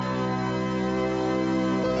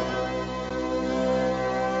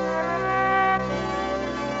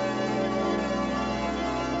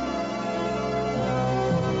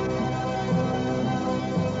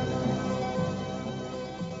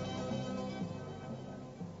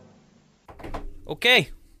Okay,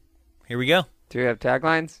 here we go. Do we have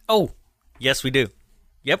taglines? Oh, yes, we do.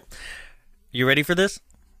 Yep. You ready for this?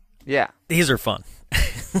 Yeah. These are fun.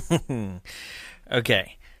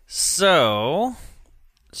 Okay, so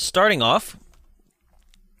starting off,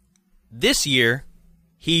 this year,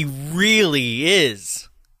 he really is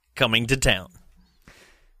coming to town.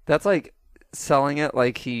 That's like selling it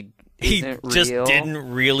like he isn't just real.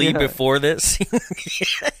 didn't really before this.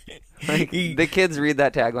 Like, the kids read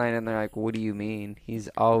that tagline and they're like, what do you mean? He's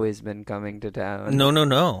always been coming to town. No,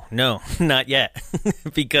 not yet.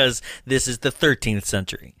 Because this is the 13th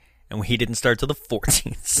century. And he didn't start till the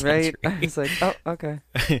 14th century. Right? I was like, oh, okay.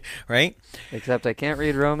 Right? Except I can't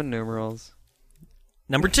read Roman numerals.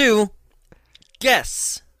 Number 2,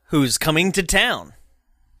 guess who's coming to town.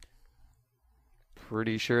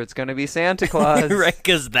 Pretty sure it's going to be Santa Claus. Right,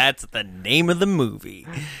 because that's the name of the movie.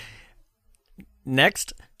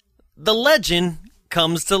 Next, the legend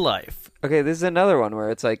comes to life. Okay, this is another one where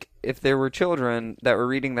it's like, if there were children that were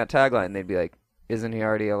reading that tagline, they'd be like, isn't he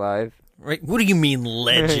already alive? Right? What do you mean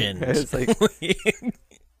legend? It's like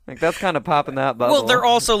that's kind of popping that bubble. Well, they're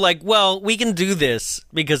also like, well, we can do this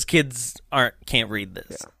because kids can't read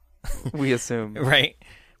this. Yeah. We assume. Right?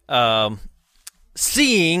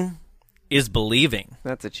 Seeing is believing.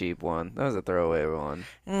 That's a cheap one. That was a throwaway one.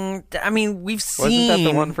 I mean, we've seen... Wasn't that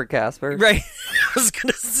the one for Casper? Right. I was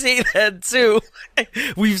going to say that, too.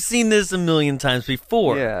 We've seen this a million times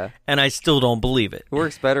before. Yeah. And I still don't believe it. It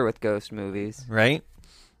works better with ghost movies. Right?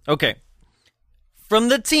 Okay. From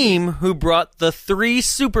the team who brought the 3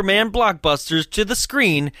 Superman blockbusters to the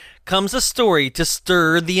screen comes a story to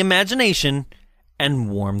stir the imagination and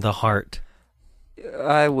warm the heart.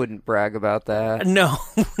 I wouldn't brag about that. No.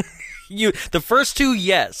 The first 2,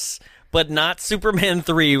 yes, but not Superman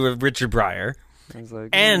 3 with Richard Pryor. I was like,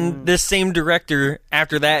 And this same director,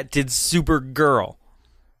 after that, did Supergirl.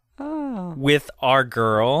 Oh. With our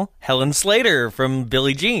girl, Helen Slater from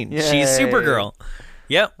Billie Jean. Yay. She's Supergirl.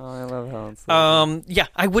 Yep. Oh, I love Helen Slater. Yeah,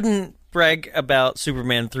 I wouldn't brag about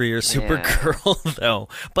Superman 3 or Supergirl, though.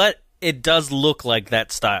 But it does look like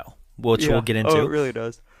that style, which we'll get into. Oh, it really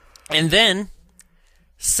does. And then,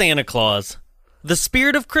 Santa Claus. The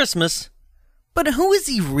spirit of Christmas, but who is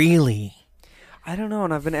he really? I don't know,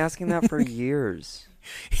 and I've been asking that for years.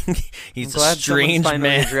 He's I'm glad a strange someone's finally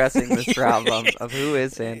man. addressing this problem of who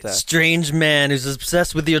is Santa. Strange man who's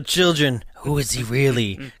obsessed with your children. Who is he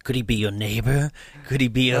really? Could he be your neighbor? Could he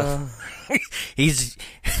be a... He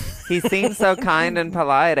seemed so kind and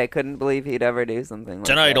polite. I couldn't believe he'd ever do something like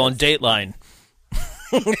Tonight that. on Dateline.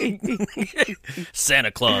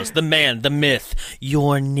 Santa Claus, the man, the myth,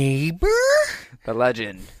 your neighbor? The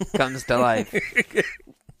legend comes to life.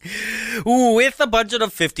 With a budget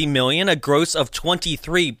of $50 million, a gross of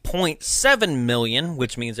 $23.7 million,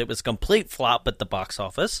 which means it was a complete flop at the box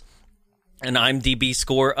office. An IMDb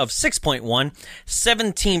score of 6.1,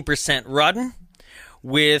 17% rotten,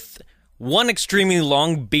 with 1 extremely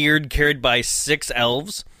long beard carried by 6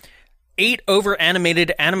 elves, 8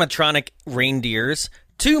 over-animated animatronic reindeers,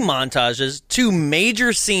 2 montages, 2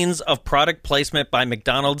 major scenes of product placement by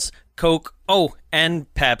McDonald's, Coke,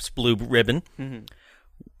 and Pabst Blue Ribbon,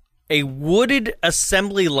 a wooded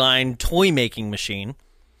assembly line toy-making machine,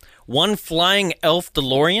 1 flying elf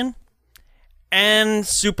DeLorean, and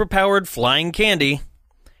superpowered flying candy.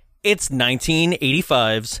 It's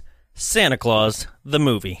 1985's Santa Claus, the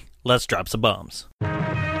movie. Let's drop some bombs.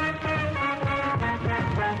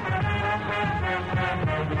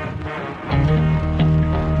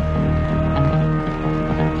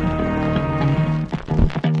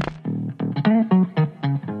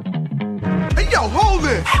 Yo, hold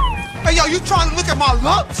it! Hey, yo, you trying to look at my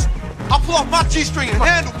lumps? I'll pull off my G-string and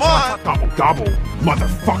handle mine. Gobble, gobble,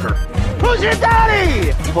 motherfucker. Who's your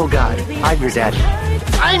daddy? Oh, God, I'm your daddy.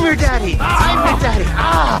 I'm your daddy. I'm your daddy.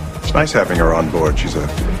 Ah! It's nice having her on board. She's a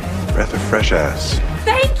breath of fresh ass.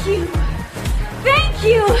 Thank you. Thank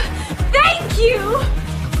you. Thank you.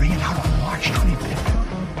 Bring it out on March 25th,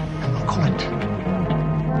 and we'll call it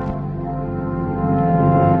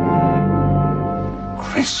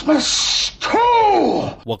Christmas 2!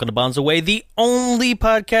 Welcome to Bombs Away, the only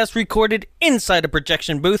podcast recorded inside a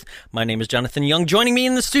projection booth. My name is Jonathan Young. Joining me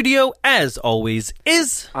in the studio, as always,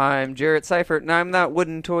 is... I'm Jarrett Seifert, and I'm that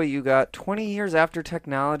wooden toy you got 20 years after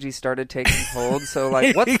technology started taking hold, so,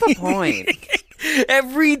 like, what's the point?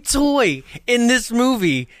 Every toy in this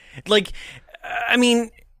movie, like, I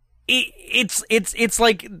mean, it's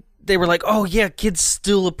like, they were like, oh yeah, kids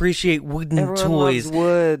still appreciate wooden Everyone toys. loves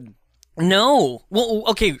wood. No. Well,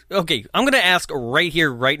 okay. I'm going to ask right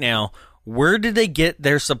here, right now, where did they get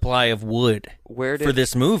their supply of wood for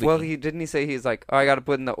this movie? Well, he say he's like, oh, I got to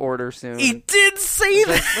put in the order soon. He did say that.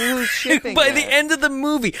 Like, who's shipping by it? the end of the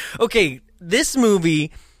movie. Okay, this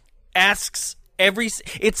movie asks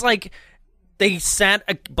it's like they sat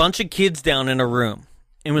a bunch of kids down in a room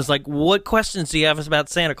and was like, what questions do you have about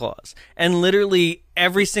Santa Claus? And literally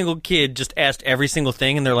every single kid just asked every single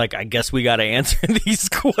thing, and they're like, I guess we got to answer these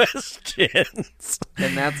questions.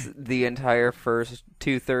 And that's the entire first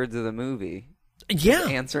 2/3 of the movie. Yeah.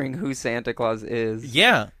 Answering who Santa Claus is.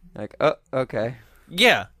 Yeah. Like, oh, okay.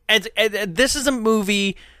 Yeah. And this is a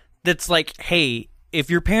movie that's like, hey, if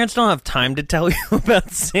your parents don't have time to tell you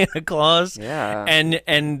about Santa Claus, yeah,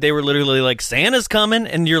 and they were literally like, Santa's coming,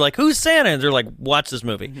 and you're like, who's Santa? And they're like, watch this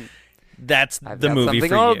movie. That's the movie for you.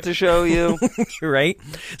 Something old to show you. Right?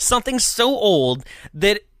 Something so old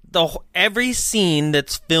that every scene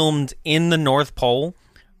that's filmed in the North Pole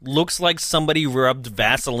looks like somebody rubbed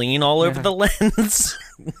Vaseline all over the lens.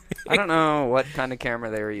 I don't know what kind of camera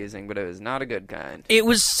they were using, but it was not a good kind. It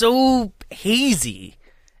was so hazy.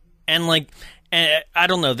 And like, I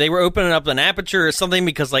don't know, they were opening up an aperture or something,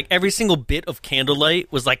 because like every single bit of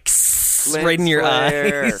candlelight was like right in your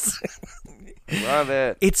eyes. Love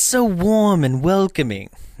it. It's so warm and welcoming,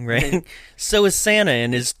 right? So is Santa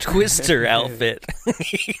in his Twister outfit.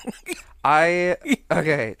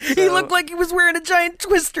 Okay. He looked like he was wearing a giant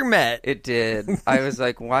Twister mat. It did. I was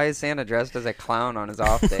like, why is Santa dressed as a clown on his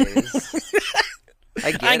off days?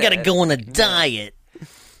 I gotta go on a diet.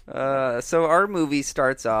 So our movie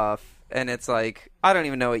starts off, and it's like, I don't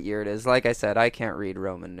even know what year it is. Like I said, I can't read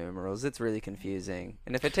Roman numerals. It's really confusing.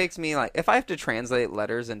 And if it takes me, like, if I have to translate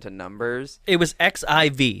letters into numbers... It was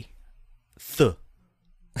XIV.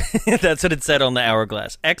 That's what it said on the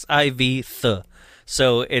hourglass. XIV.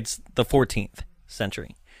 So it's the 14th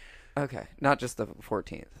century. Okay, not just the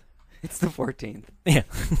 14th. It's the 14th. Yeah,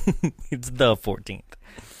 it's the 14th.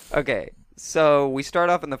 Okay, so we start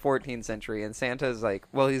off in the 14th century, and Santa's like,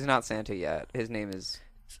 well, he's not Santa yet. His name is...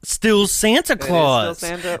 Still Santa Claus.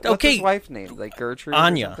 Still Santa. What's his wife's name? Like Gertrude?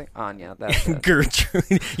 Anya. Anya, that's it.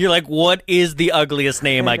 Gertrude. You're like, what is the ugliest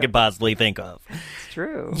name I could possibly think of? It's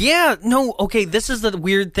true. Yeah, no, okay, this is the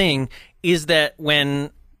weird thing, is that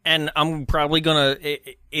when... And I'm probably gonna.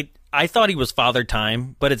 I thought he was Father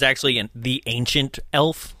Time, but it's actually the ancient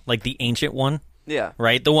elf, like the ancient one. Yeah.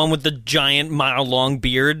 Right, the one with the giant mile-long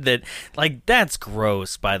beard. That's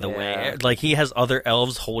gross. By the way, like he has other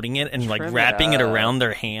elves holding it and like wrapping it around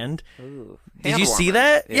their hand. Ooh. Did you see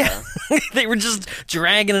that? Yeah. They were just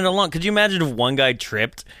dragging it along. Could you imagine if one guy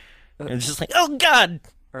tripped and it's just like, oh God.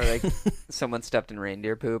 Or like someone stepped in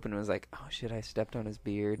reindeer poop and was like, "Oh shit, I stepped on his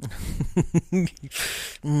beard."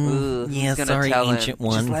 Yeah, sorry, Ancient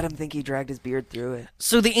One. Just let him think he dragged his beard through it.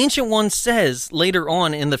 So the Ancient One says later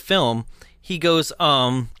on in the film, he goes,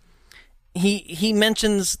 he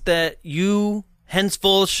mentions that you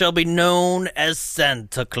henceforth shall be known as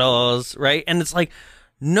Santa Claus, right? And it's like,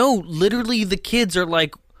 no, literally the kids are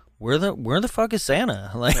like, where the fuck is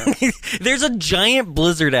Santa? Like, there's a giant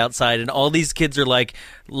blizzard outside, and all these kids are like,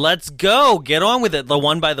 let's go, get on with it. The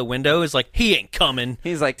one by the window is like, he ain't coming.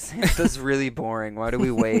 He's like, Santa's really boring. Why do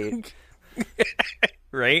we wait?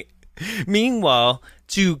 Right? Meanwhile,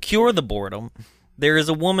 to cure the boredom, there is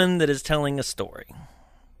a woman that is telling a story.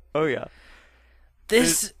 Oh, yeah.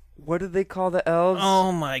 What do they call the elves?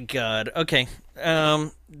 Oh, my God. Okay.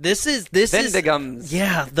 This is... Vendigums.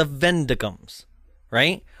 Yeah, the Vendigums.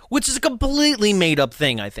 Right? Which is a completely made-up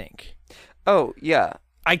thing, I think. Oh, yeah.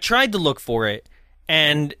 I tried to look for it,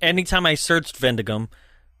 and anytime I searched Vendigum,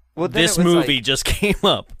 then this movie just came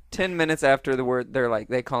up. 10 minutes after the word,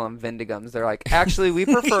 they call them Vendigums. They're like, actually, we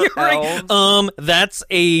prefer elves. Right. That's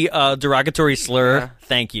a derogatory slur. Yeah.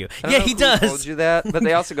 Thank you. Yeah, he does. Told you that, but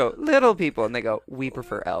they also go little people, and they go, we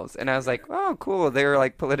prefer elves. And I was like, oh, cool. They're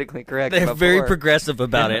like politically correct. They're very progressive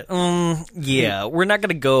about it. Yeah, we're not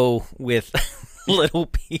gonna go with little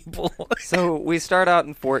people. So we start out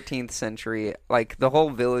in 14th century. Like the whole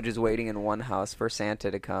village is waiting in one house for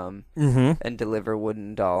Santa to come and deliver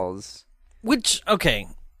wooden dolls. Which, okay.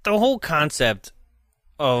 The whole concept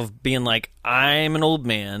of being like, I'm an old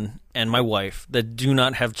man and my wife that do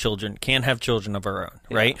not have children, can't have children of our own,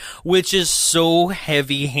 right? Which is so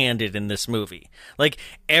heavy-handed in this movie. Like,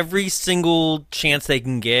 every single chance they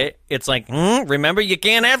can get, it's like, remember, you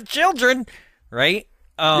can't have children, right?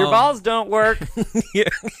 Your balls don't work. Yeah.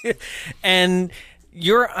 And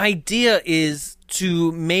your idea is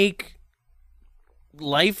to make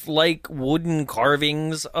lifelike wooden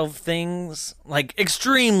carvings of things, like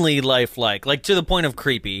extremely lifelike, like to the point of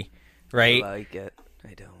creepy, right? I like it.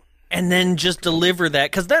 I don't. And then just deliver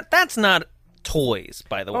that, because that's not toys,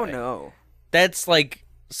 by the way. Oh no, that's like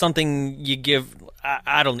something you give.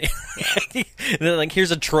 I don't like.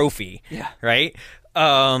 Here's a trophy. Yeah. Right.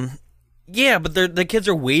 Yeah, but the kids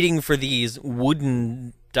are waiting for these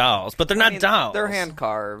wooden dolls, but they're not dolls. They're hand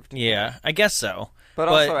carved. Yeah, I guess so. But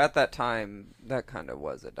also at that time, that kind of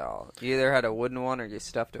was a doll. You either had a wooden one or you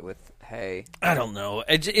stuffed it with hay. I don't know.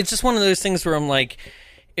 It's just one of those things where I'm like,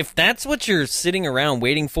 if that's what you're sitting around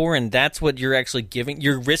waiting for, and that's what you're actually giving,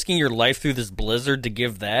 you're risking your life through this blizzard to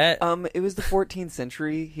give that. It was the 14th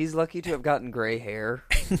century. He's lucky to have gotten gray hair.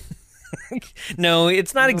 No,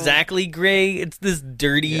 it's not exactly gray. It's this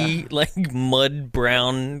dirty, like mud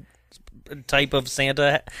brown type of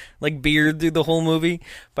Santa, like beard through the whole movie.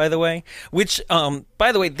 By the way,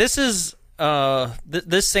 this is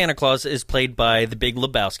this Santa Claus is played by the Big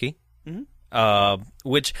Lebowski.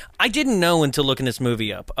 Which I didn't know until looking this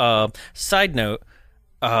movie up. Side note,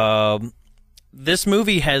 this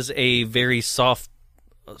movie has a very soft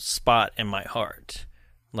spot in my heart.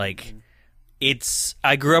 Like,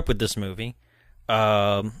 I grew up with this movie.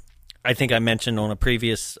 I think I mentioned on a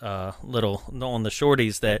previous on the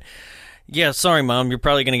shorties that, yeah, sorry, Mom, you're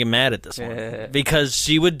probably going to get mad at this one. Because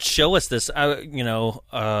she would show us this,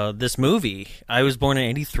 this movie. I was born in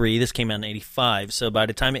 83. This came out in 85. So by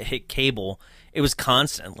the time it hit cable, it was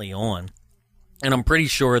constantly on. And I'm pretty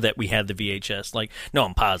sure that we had the VHS. No,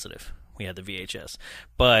 I'm positive we had the VHS.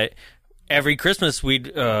 But every Christmas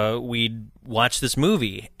we'd watch this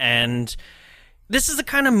movie. And this is the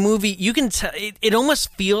kind of movie you can tell. It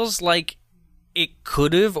almost feels like it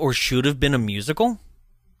could have or should have been a musical.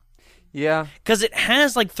 Yeah. Because it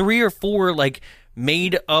has 3 or 4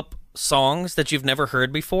 made up songs that you've never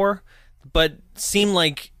heard before, but seem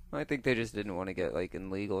like... I think they just didn't want to get in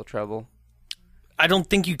legal trouble. I don't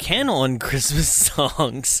think you can on Christmas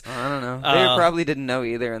songs. I don't know. They probably didn't know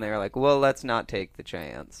either, and they were like, well, let's not take the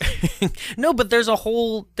chance. No, but there's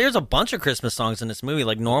a bunch of Christmas songs in this movie,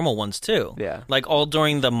 normal ones too. Yeah. All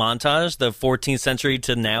during the montage, the 14th century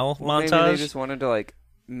to now montage. Maybe they just wanted to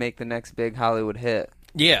make the next big Hollywood hit.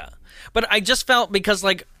 Yeah. But I just felt because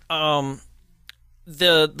the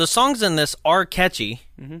songs in this are catchy,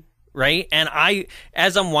 right? And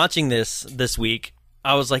as I'm watching this week,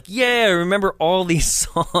 I was like, yeah, I remember all these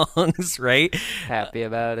songs, right? Happy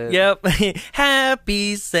about it. Yep.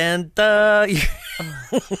 Happy Santa.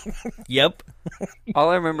 Yep. All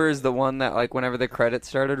I remember is the one that whenever the credits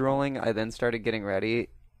started rolling, I then started getting ready,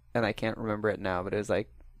 and I can't remember it now, but it was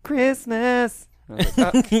Christmas. I was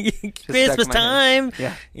like, oh. Christmas time.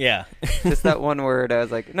 Yeah. Just that one word. I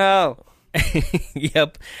was like, no.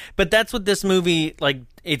 Yep. But that's what this movie,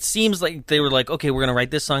 it seems like they were okay, we're going to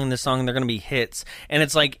write this song and this song, and they're going to be hits. And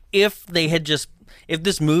it's if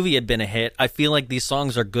this movie had been a hit, I feel like these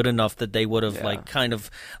songs are good enough that they would have, kind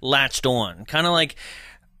of latched on. Kind of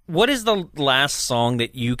what is the last song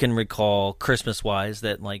that you can recall Christmas-wise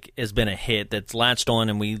that, has been a hit, that's latched on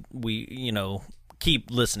and we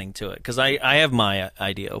keep listening to it? Because I have my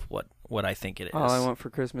idea of what I think it is. All I Want for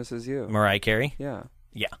Christmas Is You. Mariah Carey? Yeah.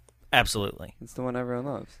 Yeah, absolutely. It's the one everyone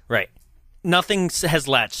loves. Right. Nothing has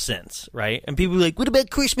latched since, right? And people are like, what about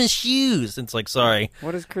Christmas shoes? It's sorry.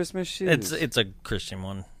 What is Christmas shoes? It's a Christian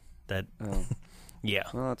one. That. Oh. Yeah.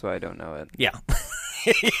 Well, that's why I don't know it. Yeah.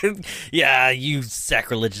 Yeah, you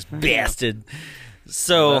sacrilegious bastard.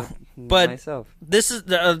 So, but myself. This is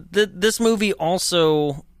this movie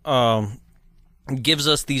also gives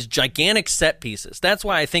us these gigantic set pieces. That's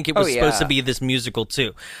why I think it was supposed to be this musical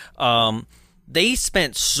too. They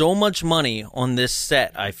spent so much money on this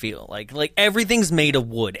set. I feel like everything's made of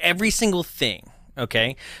wood, every single thing.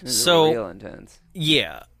 Okay, so real intense.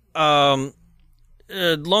 Yeah. Long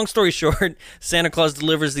story short, Santa Claus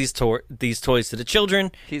delivers these toys to the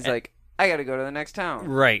children. He's like, I got to go to the next town.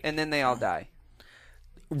 Right, and then they all die.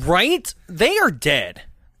 Right, they are dead.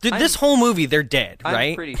 This whole movie, they're dead,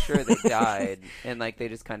 right? I'm pretty sure they died, and they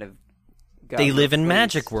just kind of they live in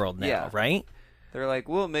Magic World now, right? They're like,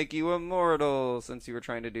 we'll make you immortal since you were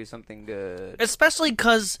trying to do something good. Especially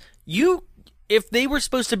because if they were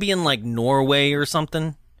supposed to be in Norway or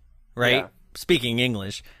something, right? Yeah. Speaking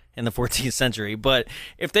English in the 14th century, but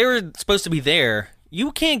if they were supposed to be there,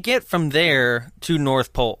 you can't get from there to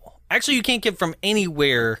North Pole. Actually, you can't get from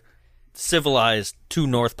anywhere civilized to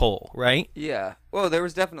North Pole, right? Yeah. Well, there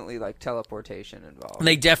was definitely teleportation involved.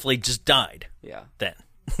 They definitely just died. Yeah. Then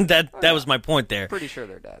that was my point there. Pretty sure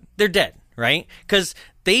they're dead. They're dead, right? Because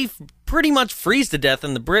they pretty much freeze to death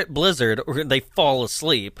in the blizzard, or they fall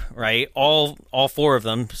asleep, right? All 4 of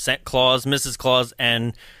them, Santa Claus, Mrs. Claus,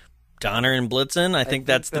 and Donner and Blitzen. I think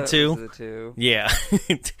that's the that two. was the two. Yeah.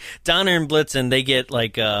 Donner and Blitzen, they get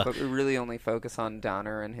like But we really only focus on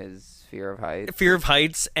Donner and his fear of heights. fear of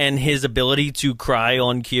heights and his ability to cry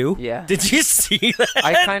on cue. Yeah. Did you see that?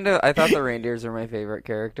 I thought the reindeers were my favorite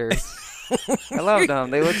characters. I loved them.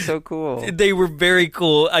 They look so cool. They were very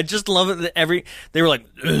cool. I just love it that they were like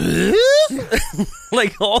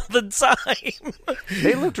like all the time.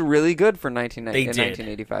 They looked really good for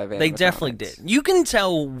 1985 They definitely animatronics. did. You can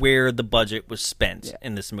tell where the budget was spent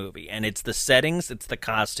in this movie, and it's the settings, it's the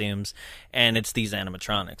costumes, and it's these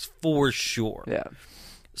animatronics for sure. Yeah.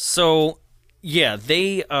 So, yeah,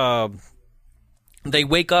 they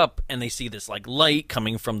wake up and they see this like light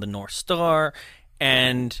coming from the North Star,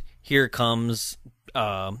 and here comes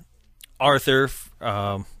Arthur,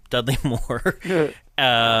 Dudley Moore,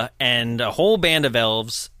 and a whole band of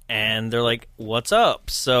elves, and they're like, "What's up?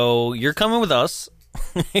 So you're coming with us?"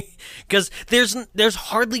 Because there's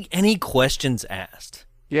hardly any questions asked,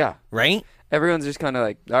 Yeah. right? Everyone's just kind of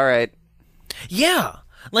like, all right. Yeah,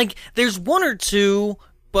 like there's one or two,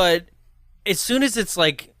 but as soon as it's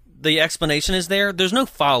like the explanation is there, there's no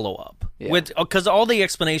follow up. Yeah. Because all the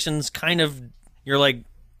explanations kind of, you're like,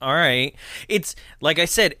 all right. It's like I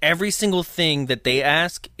said, every single thing that they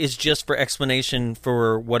ask is just for explanation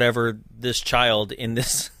for whatever this child in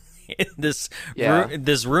this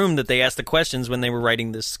this room that they asked the questions when they were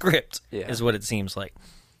writing this script is what it seems like.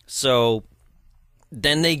 So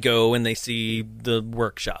then they go and they see the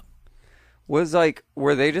workshop. Were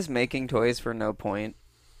they just making toys for no point?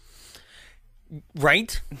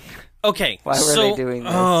 Right? Okay. Why were they doing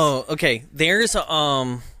this? Oh, okay. There's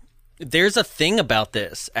a thing about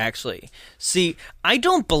this, actually. See, I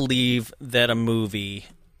don't believe that a movie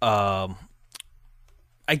I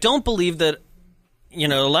don't believe that, you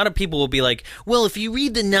know, a lot of people will be like, well, if you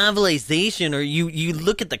read the novelization or you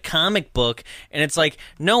look at the comic book, and it's like,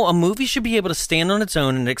 no, a movie should be able to stand on its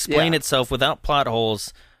own and explain itself without plot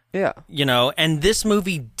holes. Yeah. You know, and this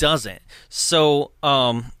movie doesn't. So,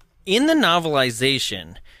 in the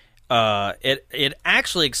novelization, it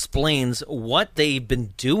actually explains what they've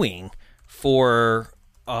been doing for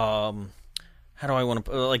how do I want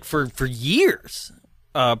to like for years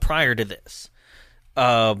prior to this.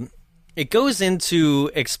 It goes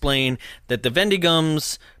into explain that the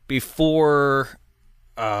Vendigums before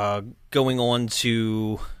going on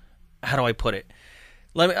to, how do I put it?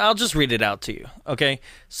 I'll just read it out to you, okay?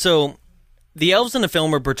 So, the elves in the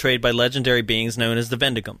film were portrayed by legendary beings known as the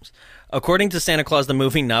Vendigums. According to Santa Claus the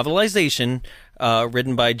Movie novelization,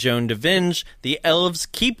 written by Joan DeVinge, the elves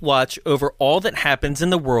keep watch over all that happens in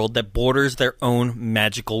the world that borders their own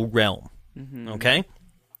magical realm. Okay?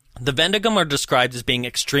 The Vendigum are described as being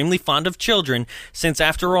extremely fond of children, since,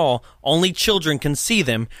 after all, only children can see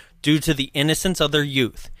them due to the innocence of their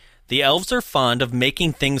youth. The elves are fond of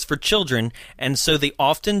making things for children, and so they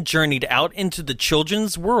often journeyed out into the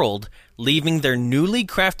children's world, leaving their newly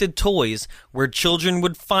crafted toys where children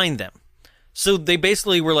would find them. So they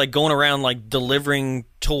basically were like going around like delivering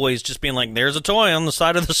toys, just being like, there's a toy on the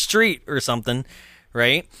side of the street or something,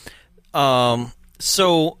 right?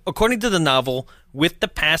 So according to the novel, with the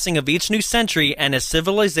passing of each new century and as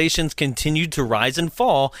civilizations continued to rise and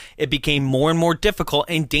fall, it became more and more difficult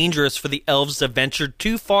and dangerous for the elves to venture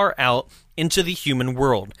too far out into the human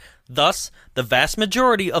world. Thus, the vast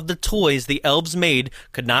majority of the toys the elves made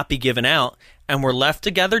could not be given out and were left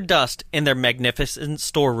to gather dust in their magnificent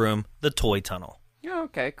storeroom, the Toy Tunnel. Yeah,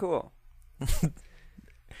 okay, cool.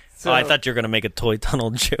 So, I thought you were going to make a Toy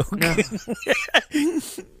Tunnel joke. No.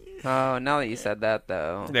 Oh, now that you said that,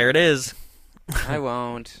 though. There it is. I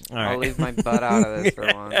won't. All I'll right. leave my butt out of this for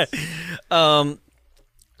once.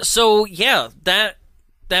 So, yeah, that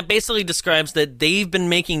basically describes that they've been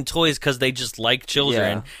making toys because they just like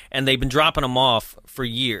children, and they've been dropping them off for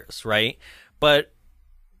years, right? But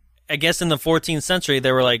I guess in the 14th century,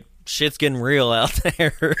 they were like, shit's getting real out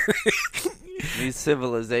there. These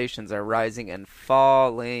civilizations are rising and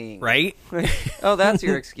falling. Right? Oh, that's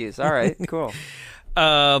your excuse. All right, cool.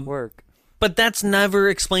 Work. But that's never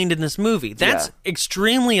explained in this movie. That's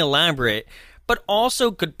extremely elaborate, but also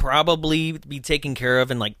could probably be taken care of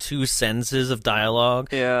in like 2 sentences of dialogue.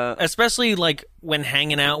 Yeah. Especially like when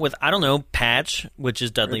hanging out with, I don't know, Patch, which is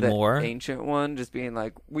Dudley Or the Moore. ancient one just being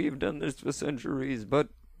like, we've done this for centuries, but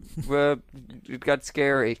it got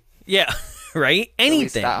scary. Yeah, right? So we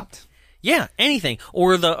Anything. stopped. Yeah, anything.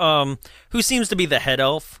 Or the, who seems to be the head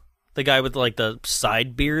elf? The guy with like the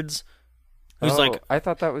side beards? Who's like, I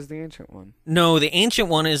thought that was the ancient one. no, the ancient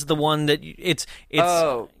one is the one that it's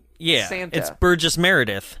yeah, Santa. it's Burgess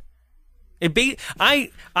Meredith. I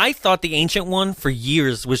thought the ancient one for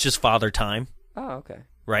years was just Father Time, Oh, okay.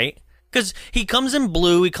 right? Because he comes in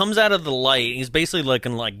blue, he comes out of the light, he's basically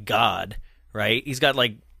looking like God, right? He's got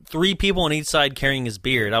like 3 people on each side carrying his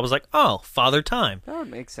beard. I was like, oh, Father Time. That would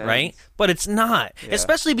make sense. Right? But it's not. Yeah.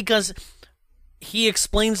 Especially because he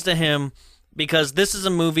explains to him, because this is a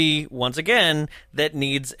movie, once again, that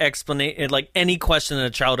needs explanation, like any question that a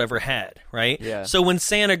child ever had, right? Yeah. So when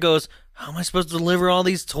Santa goes, how am I supposed to deliver all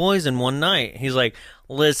these toys in one night? He's like,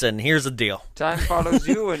 listen, here's the deal. Time follows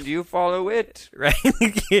you and you follow it. Right?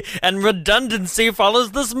 And redundancy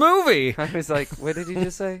follows this movie. I was like, what did he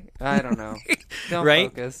just say? I don't know. Don't Right?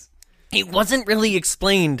 focus. It wasn't really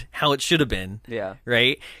explained how it should have been. Yeah.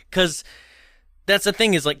 Right? Because that's the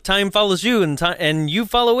thing, is like time follows you and you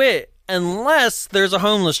follow it. Unless there's a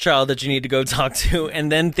homeless child that you need to go talk to,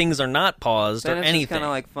 and then things are not paused Then or it's anything. kind of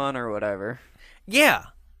like fun or whatever. Yeah.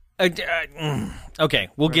 Okay,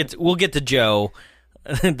 we'll get to Joe,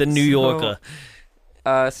 the New Yorker.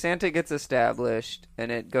 Santa gets established,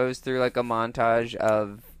 and it goes through like a montage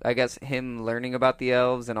of, I guess, him learning about the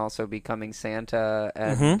elves and also becoming Santa,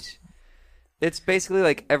 and it's basically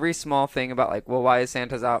like every small thing about like, well, why is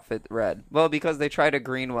Santa's outfit red? Well, because they tried a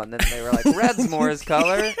green one, then they were like, red's more his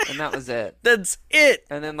color, and that was it. That's it.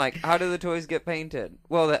 And then like, how do the toys get painted?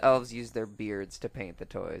 Well, the elves use their beards to paint the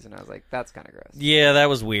toys, and I was like, that's kind of gross. Yeah, that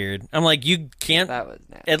was weird. I'm like, you can't That was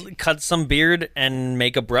nasty. cut some beard and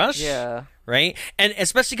make a brush? Yeah. Right? And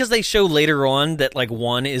especially because they show later on that like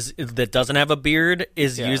one is that doesn't have a beard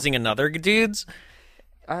is Yeah. using another dude's.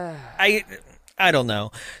 I don't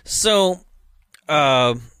know. So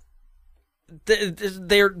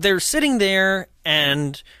they're sitting there,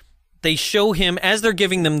 and they show him, as they're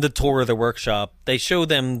giving them the tour of the workshop, they show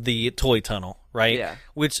them the toy tunnel, right? Yeah.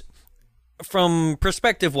 Which, from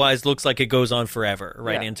perspective wise, looks like it goes on forever,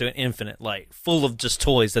 right? Yeah. Into an infinite light, full of just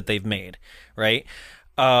toys that they've made, right?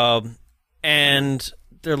 And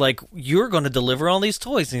they're like, you're going to deliver all these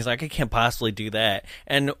toys. And he's like, I can't possibly do that.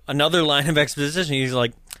 And another line of exposition, he's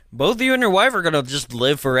like, both you and your wife are going to just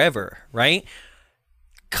live forever, right?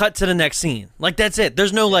 Cut to the next scene. Like, that's it.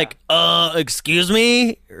 There's no like, excuse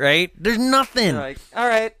me, right? There's nothing. Like, all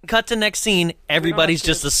right. Cut to next scene. Everybody's to-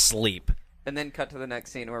 just asleep. And then cut to the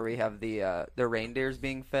next scene where we have the reindeers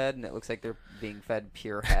being fed, and it looks like they're being fed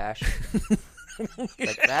pure hash.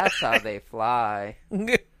 Like, that's how they fly.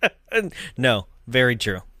 No, very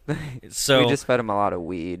true. So We just fed them a lot of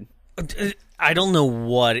weed. I don't know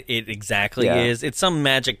what it exactly Yeah. is. It's some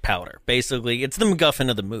magic powder. Basically, it's the MacGuffin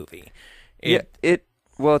of the movie.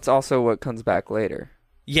 Well, it's also what comes back later.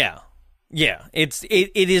 Yeah. It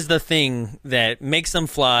is the thing that makes them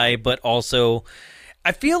fly, but also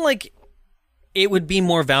I feel like it would be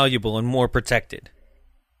more valuable and more protected,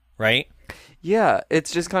 right? Yeah,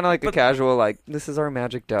 it's just kind of like a casual, like, this is our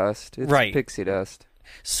magic dust. It's Right. pixie dust.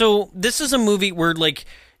 So this is a movie where, like,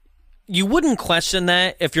 you wouldn't question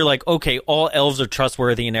that if you're like, okay, all elves are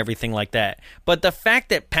trustworthy and everything like that. But the fact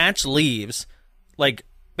that Patch leaves, like,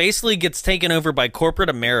 basically gets taken over by corporate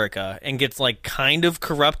America and gets, like, kind of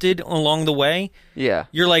corrupted along the way, Yeah.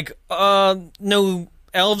 you're like, no,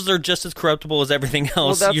 elves are just as corruptible as everything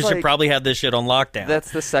else. that's You should like- probably have this shit on lockdown.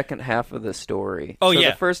 That's the second half of the story. Oh, So yeah.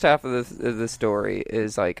 the first half of the story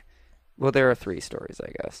is like, well, there are 3 stories,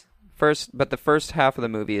 I guess. But the first half of the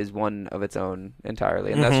movie is one of its own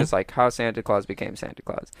entirely, and that's just like how Santa Claus became Santa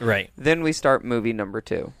Claus. Right. Then we start movie number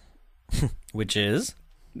 2. Which is?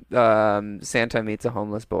 Santa meets a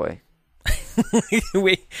homeless boy.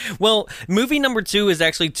 Wait, well, movie number 2 is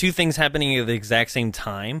actually 2 things happening at the exact same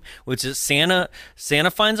time, which is Santa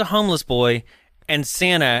finds a homeless boy, and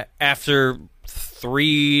Santa, after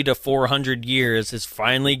 300 to 400 years, is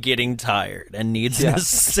finally getting tired and needs an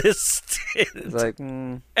assistant. It's like,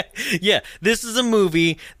 Yeah, this is a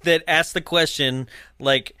movie that asks the question,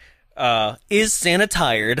 like, is Santa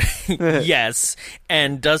tired? Yes.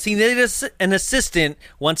 And does he need an assistant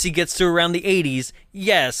once he gets to around the 80s?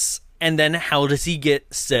 Yes. And then how does he get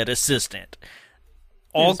said assistant?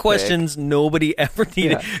 All Here's questions nobody ever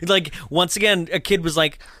needed. Yeah. Like, once again, a kid was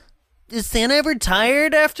like, is Santa ever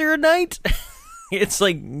tired after a night? It's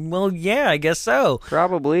like, well, yeah, I guess so.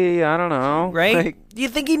 probably, I don't know. Right? Like, Do you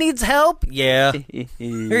think he needs help? Yeah.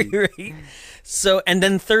 Right. So, and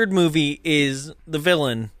then third movie is the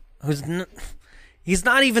villain, he's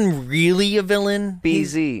not even really a villain.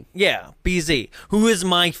 BZ. Yeah, BZ, who is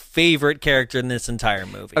my favorite character in this entire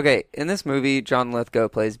movie. Okay, in this movie, John Lithgow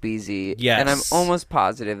plays BZ. Yes. And I'm almost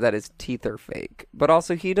positive that his teeth are fake. But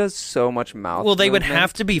also, he does so much mouth Well, they would movement.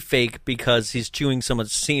 have to be fake because he's chewing so much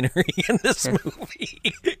scenery in this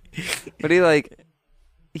movie. But he, like,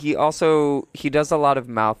 he does a lot of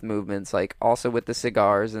mouth movements, like also with the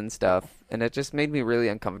cigars and stuff, and it just made me really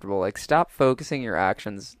uncomfortable. Like, stop focusing your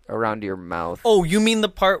actions around your mouth. Oh, you mean the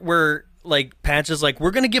part where like Patch is like,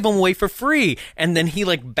 we're gonna give him away for free, and then he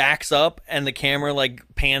like backs up and the camera like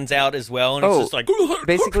pans out as well, and it's just like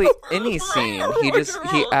basically any scene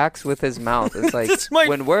he acts with his mouth. It's like It's my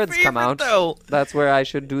when words come favorite, out, though. that's where I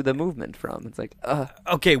should do the movement from. It's like,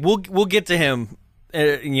 okay, we'll get to him,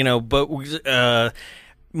 but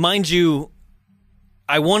mind you,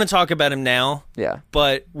 I want to talk about him now. Yeah.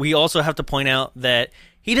 But we also have to point out that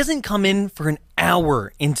he doesn't come in for an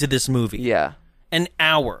hour into this movie. Yeah. An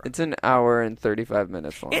hour. It's an hour and 35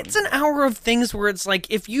 minutes long. It's an hour of things where it's like,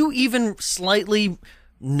 if you even slightly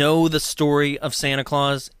know the story of Santa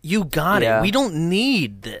Claus, you got it. We don't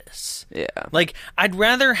need this. Yeah. Like, I'd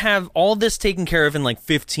rather have all this taken care of in like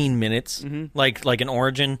 15 minutes, like an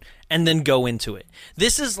origin, and then go into it.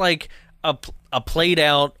 This is like a played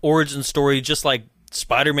out origin story, just like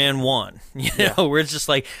Spider-Man 1, where it's just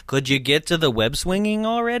like, could you get to the web swinging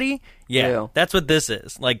already? Yeah, that's what this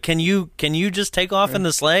is. Like, can you just take off in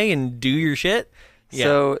the sleigh and do your shit? Yeah.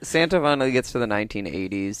 So Santa finally gets to the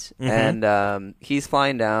 1980s, and he's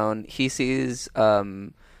flying down. He sees,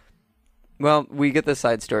 well, we get the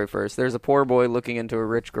side story first. There's a poor boy looking into a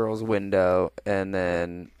rich girl's window, and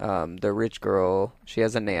then the rich girl, she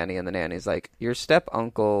has a nanny, and the nanny's like, your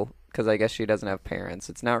step-uncle, because I guess she doesn't have parents.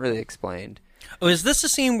 It's not really explained. Oh, is this a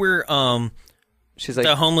scene where she's like,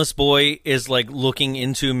 the homeless boy is like looking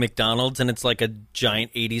into McDonald's and it's like a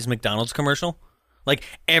giant 80s McDonald's commercial? Like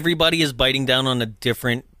everybody is biting down on a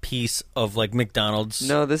different piece of like McDonald's.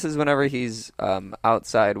 No, this is whenever he's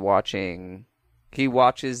outside watching. He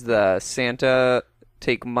watches the Santa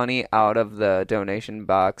take money out of the donation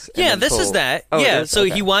box. Yeah, this is that. Oh, yeah, so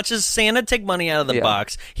okay. he watches Santa take money out of the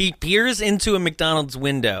box. He peers into a McDonald's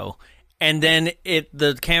window. And then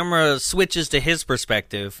the camera switches to his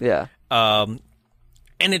perspective. Yeah.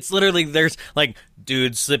 And it's literally, there's like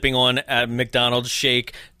dude sipping on a McDonald's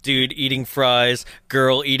shake, dude eating fries,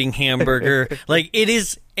 girl eating hamburger. Like it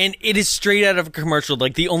is straight out of a commercial.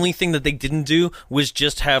 Like the only thing that they didn't do was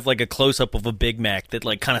just have like a close up of a Big Mac that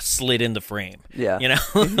like kind of slid in the frame. Yeah. You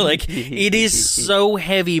know, like it is so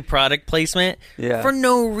heavy product placement for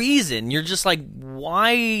no reason. You're just like,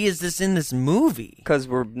 why is this in this movie? Because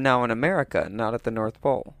we're now in America, not at the North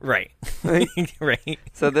Pole. Right. Right.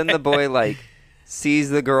 So then the boy like sees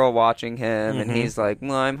the girl watching him, and he's like,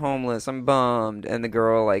 well, I'm homeless, I'm bummed. And the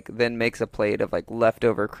girl like then makes a plate of like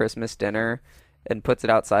leftover Christmas dinner and puts it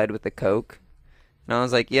outside with the Coke. And I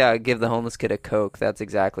was like, yeah, give the homeless kid a Coke. That's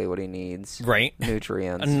exactly what he needs. Right.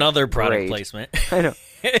 Nutrients. Another product Great. placement. I know.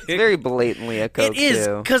 It's very blatantly a Coke, It is,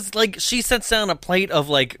 too. because like she sets down a plate of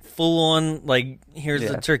like full on like, here's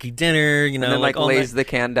the turkey dinner, you know, And then like all lays that. the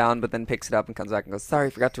can down, but then picks it up and comes back and goes,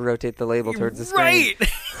 sorry, forgot to rotate the label towards the screen.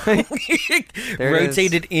 Right. There it is.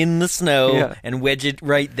 Rotate it in the snow Yeah. and wedge it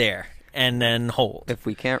right there. And then hold. If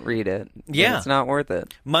we can't read it, then Yeah. it's not worth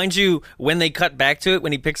it. Mind you, when they cut back to it,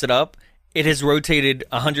 when he picks it up, it has rotated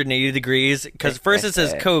 180 degrees, because first it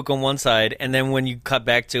says Coke on one side, and then when you cut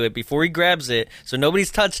back to it, before he grabs it, so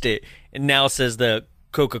nobody's touched it, it now says the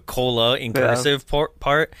Coca-Cola in cursive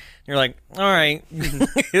part. You're like, all right.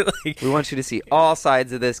 Like, We want you to see all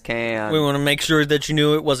sides of this can. we want to make sure that you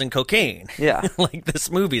knew it wasn't cocaine. Yeah. Like this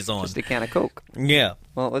movie's on. Just a can of Coke. Yeah.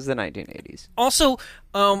 Well, it was the 1980s. Also,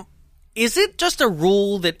 is it just a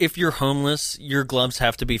rule that if you're homeless, your gloves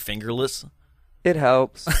have to be fingerless? It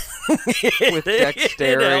helps. With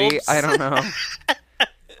dexterity. helps. I don't know.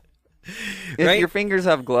 If Right? your fingers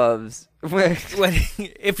have gloves.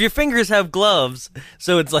 If your fingers have gloves,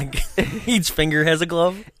 so it's like each finger has a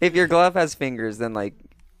glove? If your glove has fingers, then, like,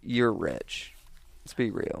 you're rich. Let's be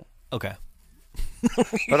real. Okay.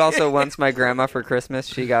 But also, once my grandma for Christmas,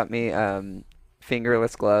 she got me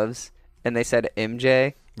fingerless gloves, and they said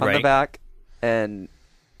MJ on the Right. back, and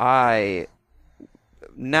I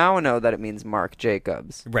now know that it means Mark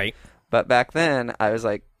Jacobs. Right. But back then, I was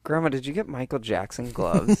like, Grandma, did you get Michael Jackson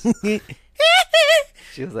gloves?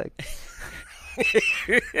 She was like,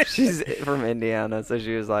 she's from Indiana, so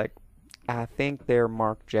she was like, I think they're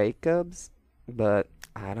Mark Jacobs, but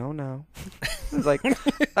I don't know. I was like,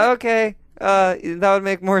 okay, that would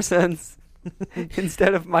make more sense.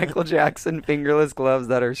 Instead of Michael Jackson fingerless gloves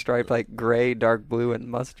that are striped like gray, dark blue, and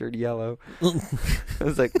mustard yellow. I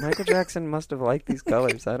was like, Michael Jackson must have liked these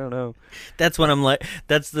colors. I don't know. That's when I'm like,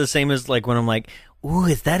 that's the same as like when I'm like, ooh,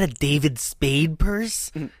 is that a David Spade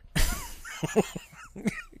purse?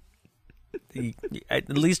 At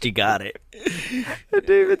least you got it. A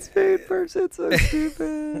David Spade purse, it's so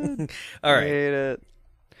stupid. All I right. hate it.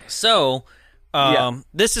 So,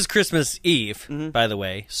 This is Christmas Eve, by the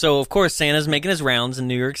way. So, of course, Santa's making his rounds in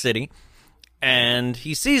New York City, and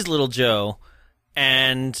he sees little Joe,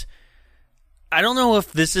 and I don't know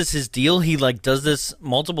if this is his deal. He, like, does this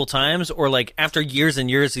multiple times, or, like, after years and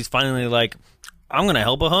years, he's finally like, I'm going to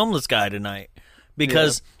help a homeless guy tonight.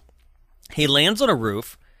 Because he lands on a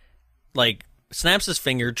roof, like, snaps his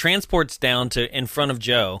finger, transports down to in front of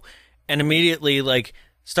Joe, and immediately, like,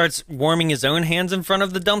 starts warming his own hands in front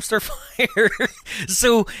of the dumpster fire.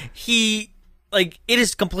 So he, like, it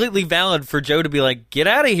is completely valid for Joe to be like, get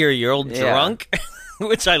out of here, you old drunk,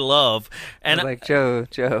 which I love. And like, Joe,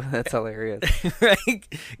 that's hilarious. Right?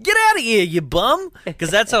 Get out of here, you bum.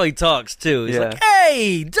 Because that's how he talks, too. He's like,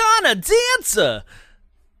 hey, Donna, dancer.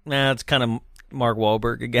 Nah, it's kind of Mark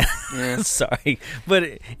Wahlberg again. Yeah. Sorry. But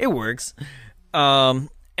it works.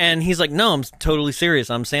 And he's like, no, I'm totally serious.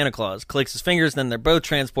 I'm Santa Claus. Clicks his fingers, then they're both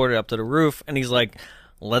transported up to the roof, and he's like,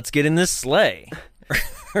 let's get in this sleigh.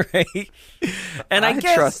 Right? And I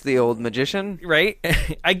guess, trust the old magician. Right?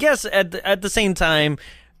 I guess at the same time,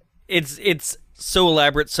 it's so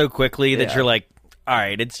elaborate so quickly that you're like, all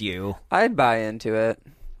right, it's you. I'd buy into it.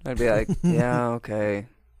 I'd be like, yeah, okay.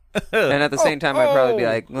 And at the same time, I'd probably be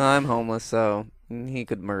like, well, I'm homeless, so he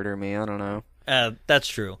could murder me. I don't know. That's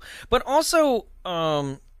true. But also,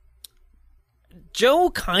 Joe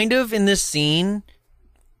kind of in this scene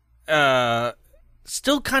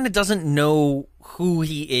still kind of doesn't know who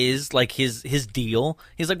he is, like his deal.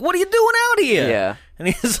 He's like, what are you doing out here? Yeah. And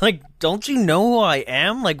he's like, don't you know who I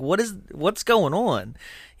am? Like, what's going on?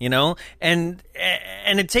 You know? And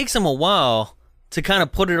it takes him a while to kind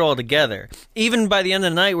of put it all together. Even by the end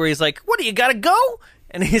of the night where he's like, what, do you gotta go?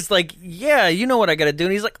 And he's like, yeah, you know what I gotta do.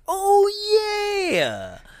 And he's like, oh,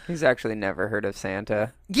 yeah. He's actually never heard of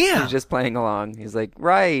Santa. Yeah. He's just playing along. He's like,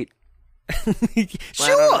 right.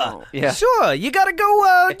 Sure. Yeah. Sure. You gotta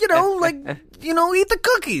go, eat the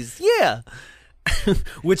cookies. Yeah.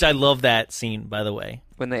 Which I love that scene, by the way.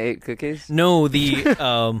 When they ate cookies? No,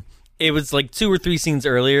 it was like 2 or 3 scenes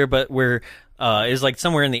earlier, but where it was like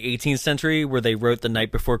somewhere in the 18th century where they wrote the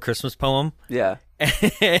Night Before Christmas poem. Yeah.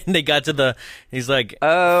 And they got to he's like,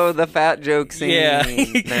 oh, the fat joke scene. Yeah.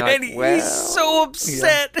 And he's so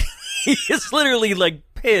upset. Yeah. He's literally like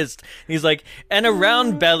pissed. He's like, and a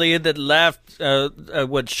round belly that laughed,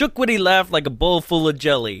 shook when he laughed like a bowl full of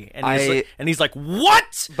jelly. And he's like,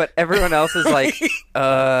 what? But everyone else is like,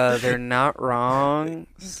 they're not wrong.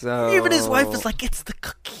 So even his wife is like, it's the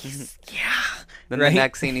cookies. Yeah. Then the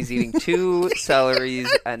next scene, he's eating 2 celeries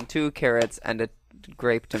and 2 carrots and a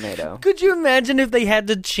grape tomato. Could you imagine if they had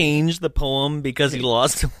to change the poem because he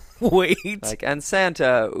lost weight? Like, and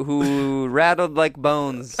Santa, who rattled like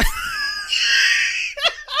bones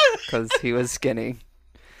because he was skinny.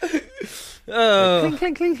 Clink,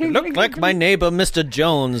 clink, clink, clink, looked like my neighbor Mr.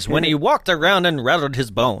 Jones when he walked around and rattled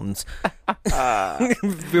his bones.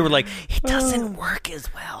 We were like, it doesn't work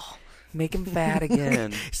as well. Make him fat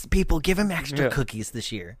again. People, give him extra cookies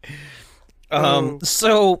this year.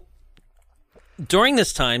 So during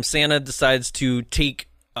this time, Santa decides to take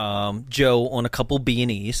Joe on a couple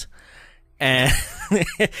B&Es, and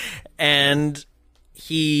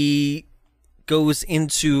he goes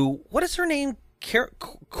into, what is her name?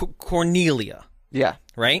 Cornelia. Yeah.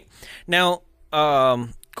 Right? Now,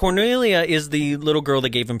 Cornelia is the little girl that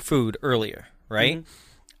gave him food earlier, right? Mm-hmm.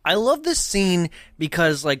 I love this scene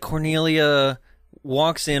because, like, Cornelia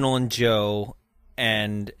walks in on Joe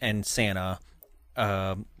and Santa,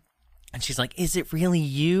 and she's like, is it really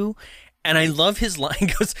you? And I love his line. He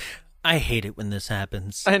goes, I hate it when this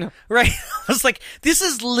happens. I know. Right? I was like, this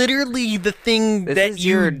is literally the thing this that is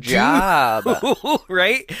your job.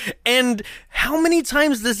 Right? And how many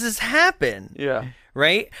times does this happen? Yeah.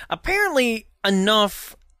 Right? Apparently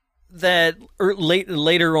enough that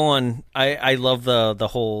later on, I love the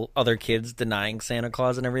whole other kids denying Santa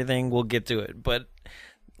Claus and everything. We'll get to it. But,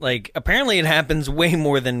 like, apparently it happens way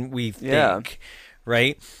more than we think.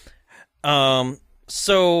 Right?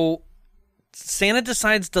 So Santa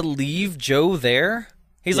decides to leave Joe there.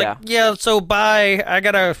 He's like, yeah, so bye. I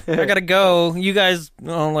gotta go. You guys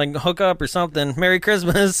like hook up or something. Merry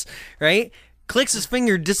Christmas. Right? Clicks his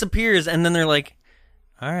finger, disappears, and then they're like,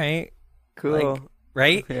 all right. Cool. Like,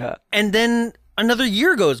 right? Yeah. And then another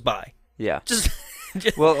year goes by. Yeah. Just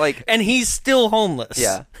well, like, and he's still homeless.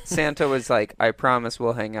 Yeah. Santa was like, I promise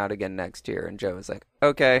we'll hang out again next year. And Joe was like,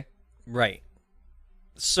 okay. Right.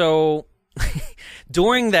 So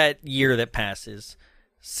during that year that passes,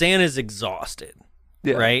 Santa's exhausted.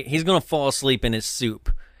 Yeah. Right? He's going to fall asleep in his soup.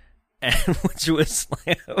 And which was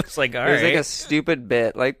like, I was like, all right. It was like a stupid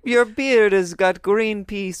bit. Like, your beard has got green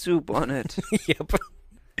pea soup on it. Yep.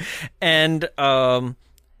 And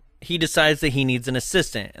he decides that he needs an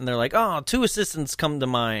assistant, and they're like, "Oh, 2 assistants come to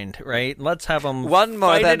mind, right? Let's have them One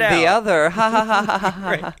more fight than it the out." other. Ha ha ha ha ha.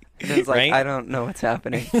 Right. And it's like, Right? I don't know what's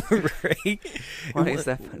happening. Right? Why is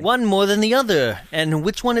that funny? One more than the other, and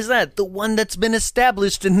which one is that? The one that's been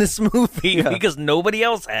established in this movie because nobody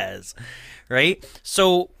else has, right?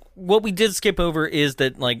 So what we did skip over is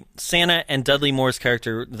that like Santa and Dudley Moore's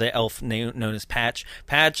character, the elf known as Patch.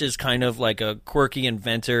 Patch is kind of like a quirky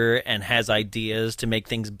inventor and has ideas to make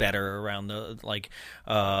things better around the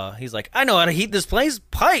he's like, I know how to heat this place,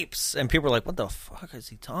 pipes, and people are like, what the fuck is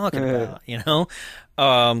he talking about? You know.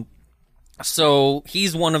 So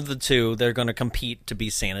he's one of the 2. They're going to compete to be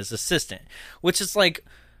Santa's assistant, which is like,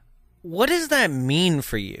 what does that mean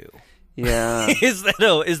for you? Yeah. Is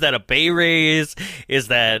that a pay raise? Is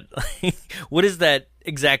that what does that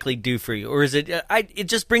exactly do for you? Or is it it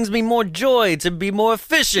just brings me more joy to be more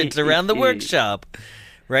efficient around the workshop,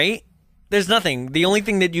 right? There's nothing. The only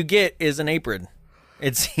thing that you get is an apron,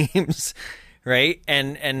 it seems, right?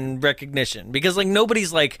 And recognition, because like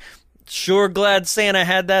nobody's like, sure glad Santa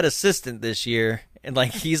had that assistant this year. And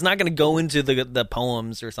like he's not going to go into the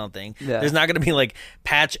poems or something. Yeah. There's not going to be like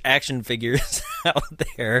Patch action figures out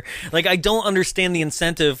there. Like I don't understand the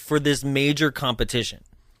incentive for this major competition,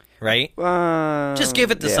 right? Just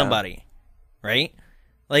give it to somebody, right?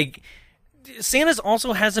 Like Santa's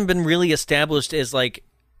also hasn't been really established as like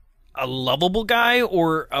a lovable guy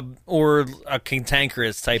or a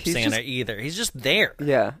cantankerous type Santa either. He's just there.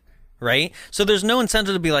 Yeah. Right? So there's no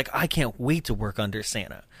incentive to be like, I can't wait to work under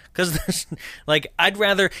Santa. Because there's like, I'd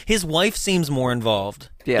rather, his wife seems more involved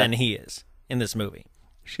than he is in this movie.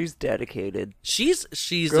 She's dedicated. She's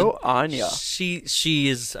Go Anya. She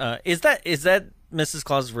is that Mrs.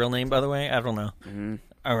 Claus's real name, by the way? I don't know. Mm-hmm.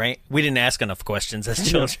 All right. We didn't ask enough questions as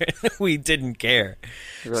children. We didn't care.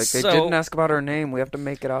 You're like, they didn't ask about her name. We have to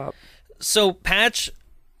make it up. So Patch,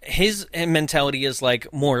 his mentality is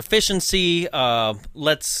like more efficiency.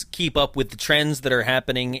 Let's keep up with the trends that are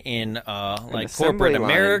happening in like corporate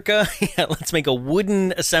America. Yeah, let's make a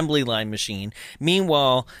wooden assembly line machine.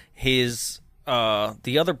 Meanwhile, his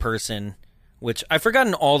the other person, which I've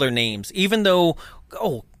forgotten all their names, even though.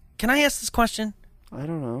 Oh, can I ask this question? I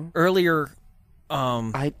don't know. Earlier,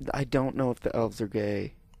 I don't know if the elves are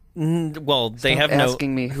gay. Well, they Stop have no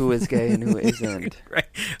asking me who is gay and who isn't. Right?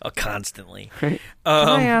 Constantly. Right. Can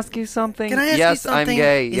I ask you something? Can I ask yes, you something? I'm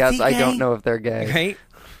gay. Is yes, he I gay? don't know if they're gay.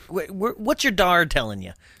 Right? What's your dar telling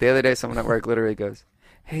you? The other day, someone at work literally goes,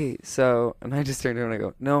 "Hey, so," and I just turned to him and I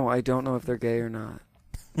go, "No, I don't know if they're gay or not."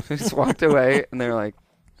 I just walked away, and they're like,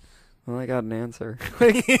 "Well, I got an answer."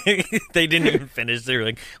 They didn't even finish. They were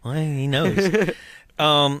like, "Well, he knows."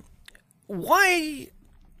 Why?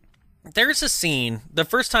 There's a scene the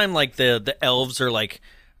first time like the elves are like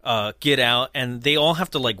get out and they all have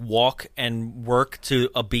to like walk and work to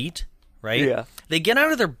a beat, right? Yeah. They get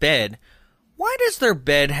out of their bed. Why does their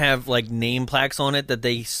bed have like name plaques on it that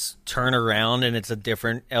they turn around and it's a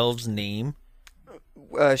different elf's name?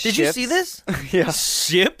 Did you see this? Yeah.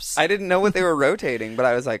 Ships? I didn't know what they were rotating, but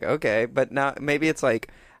I was like, okay. But now maybe it's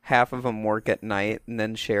like half of them work at night and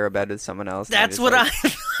then share a bed with someone else. That's what I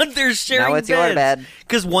thought. They're sharing Now it's your bed.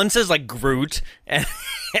 Because one says like Groot and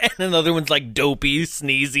another one's like Dopey,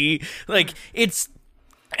 Sneezy. Like it's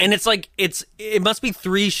like it must be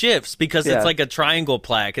 3 shifts because it's like a triangle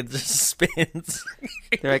plaque. It just spins.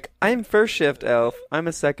 They're like, I'm first shift elf. I'm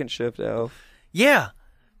a second shift elf. Yeah,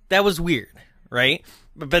 that was weird, right?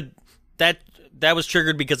 But that was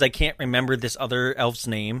triggered because I can't remember this other elf's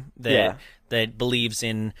name that believes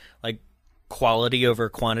in like quality over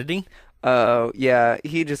quantity. Oh, yeah.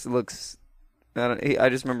 He just looks. I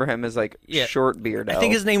just remember him as like short beard elf. I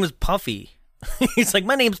think his name was Puffy. He's like,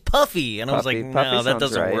 my name's Puffy, and I was like, no, Puffy that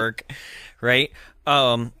doesn't right. work, right?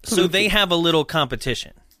 So they have a little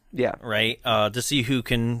competition, right, to see who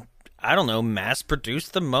can, I don't know, mass produce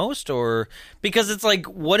the most, or because it's like,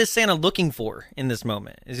 what is Santa looking for in this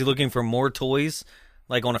moment? Is he looking for more toys,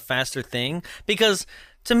 like on a faster thing? Because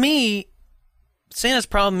to me, Santa's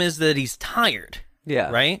problem is that he's tired,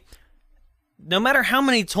 right? No matter how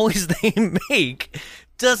many toys they make,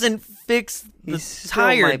 doesn't fix the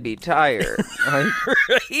tired. Might be tired, right?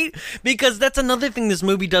 Right? Because that's another thing this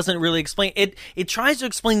movie doesn't really explain. It tries to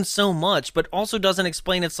explain so much, but also doesn't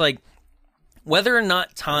explain. It's like whether or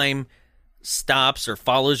not time stops or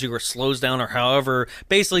follows you or slows down or however,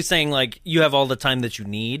 basically saying like you have all the time that you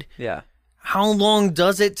need. Yeah. How long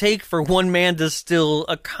does it take for one man to still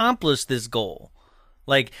accomplish this goal?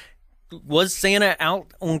 Like, was Santa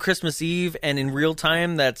out on Christmas Eve and in real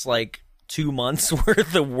time that's like 2 months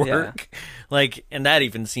worth of work? Like, and that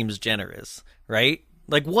even seems generous, right?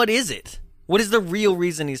 Like, what is it? What is the real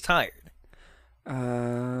reason he's tired?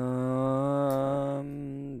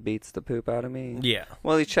 Beats the poop out of me. Yeah.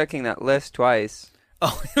 Well, he's checking that list twice.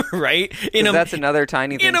 Oh, right? 'Cause that's another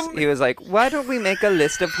tiny thing. He was like, why don't we make a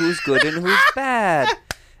list of who's good and who's bad?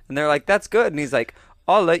 And they're like, that's good. And he's like,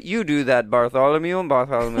 I'll let you do that, Bartholomew. And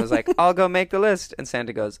Bartholomew was like, I'll go make the list. And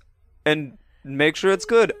Santa goes, and make sure it's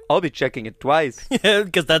good. I'll be checking it twice. Yeah,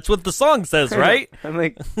 because that's what the song says, right? I'm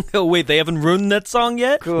like, Oh, wait, they haven't ruined that song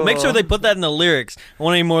yet? Cool. Make sure they put that in the lyrics. I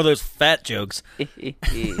want any more of those fat jokes.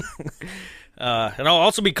 And I'll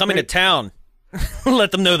also be coming to town.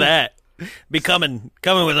 Let them know that. Be coming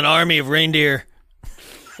with an army of reindeer.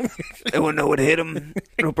 they won't know what hit him.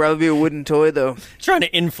 It'll probably be a wooden toy, though. Trying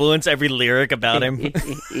to influence every lyric about him.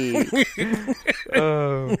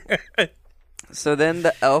 So then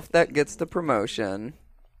the elf that gets the promotion...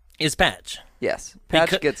 Is Patch. Yes,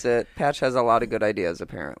 Patch gets it. Patch has a lot of good ideas,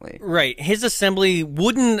 apparently. Right. His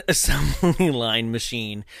wooden assembly line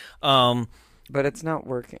machine. But it's not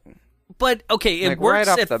working. But, okay, it Like, works right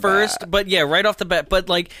off at the first, bat. but yeah, right off the bat. But,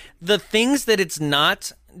 like, the things that it's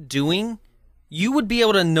not doing, you would be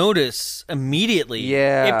able to notice immediately.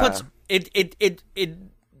 Yeah. It puts, it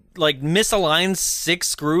like, misaligns 6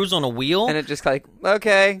 screws on a wheel. And it just like,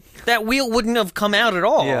 okay. That wheel wouldn't have come out at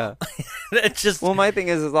all. Yeah. It's just... Well, my thing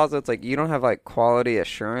is also, it's like, you don't have, like, quality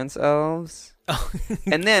assurance elves.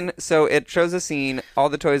 And then, so it shows a scene, all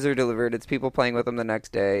the toys are delivered, it's people playing with them the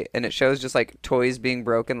next day, and it shows just, like, toys being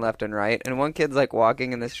broken left and right, and one kid's, like,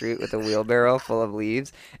 walking in the street with a wheelbarrow full of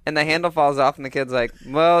leaves, and the handle falls off, and the kid's like,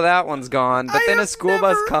 well, that one's gone, but then a school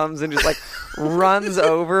bus comes and just, like, runs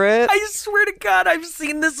over it. I swear to God, I've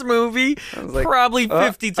seen this movie like, probably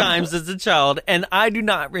 50 times as a child, and I do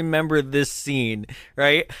not remember this scene,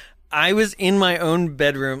 right? I was in my own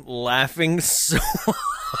bedroom laughing so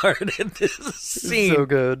hard at this scene. So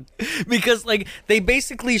good. Because, like, they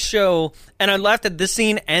basically show, and I laughed at this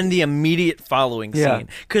scene and the immediate following scene.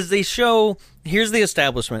 Because they show, here's the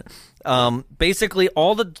establishment. Basically,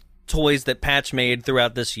 all the toys that Patch made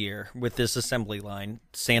throughout this year with this assembly line,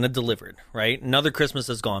 Santa delivered, right? Another Christmas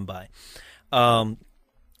has gone by.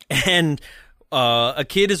 And a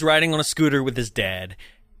kid is riding on a scooter with his dad,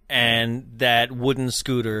 and that wooden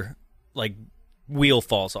scooter, like, wheel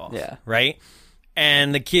falls off. Yeah. Right?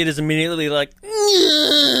 And the kid is immediately like,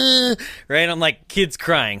 "Nyeh!" Right? I'm like, kid's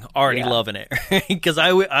crying, already loving it. Because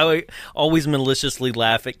I always maliciously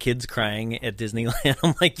laugh at kids crying at Disneyland.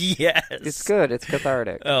 I'm like, yes. It's good. It's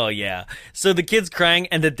cathartic. Oh, yeah. So the kid's crying,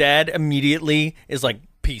 and the dad immediately is like,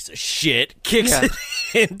 piece of shit, kicks it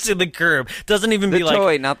into the curb. Doesn't even The be like...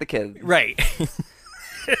 toy, not the kid. Right.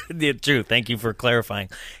 Yeah, true. Thank you for clarifying.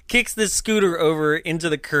 Kicks this scooter over into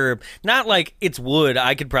the curb. Not like it's wood.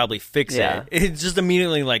 I could probably fix it. It's just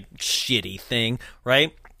immediately like shitty thing,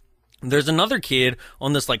 right? There's another kid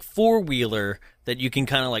on this like 4-wheeler that you can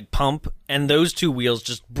kind of like pump, and those 2 wheels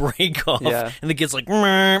just break off. Yeah. And the kid's like,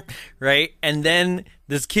 "Meow," right? And then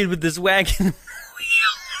this kid with this wagon wheel.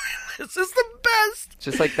 This is the best.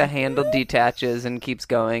 Just like the handle detaches and keeps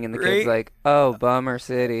going, and the kid's Right. like, oh, bummer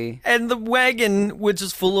city. And the wagon, which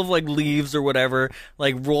is full of like leaves or whatever,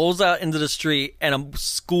 like rolls out into the street, and a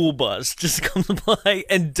school bus just comes by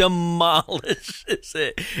and demolishes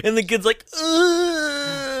it. And the kid's like,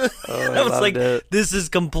 ugh. I was like, this is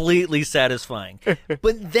completely satisfying.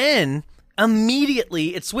 But then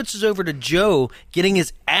immediately it switches over to Joe getting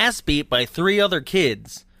his ass beat by 3 other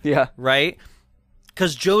kids. Yeah. Right?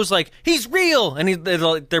 Because Joe's like, he's real, and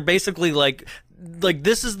they're basically like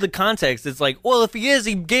this is the context. It's like, well, if he is,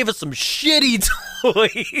 he gave us some shitty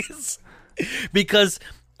toys. Because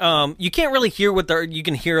you can't really hear you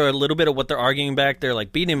can hear a little bit of what they're arguing back. They're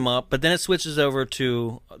like beating him up, but then it switches over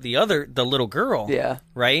to the little girl. Yeah.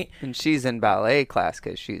 Right? And she's in ballet class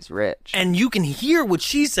because she's rich. And you can hear what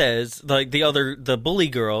she says, like the bully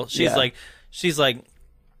girl. She's like,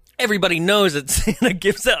 everybody knows that Santa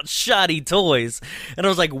gives out shoddy toys. And I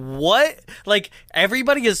was like, what? Like,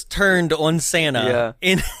 everybody is turned on Santa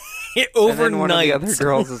in overnight. And then one of the other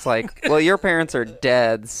girls is like, well, your parents are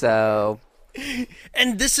dead, so...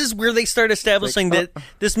 And this is where they start establishing that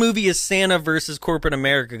this movie is Santa versus corporate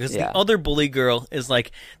America, because the other bully girl is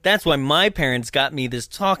like, that's why my parents got me this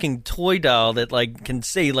talking toy doll that like can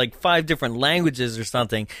say like 5 different languages or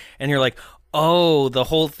something. And you're like, oh, the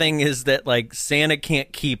whole thing is that like Santa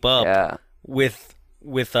can't keep up with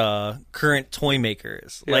current toy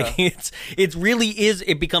makers. Yeah. Like it really is.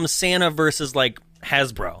 It becomes Santa versus like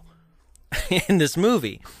Hasbro in this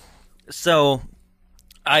movie. So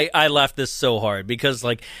I laughed this so hard because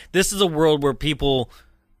like this is a world where people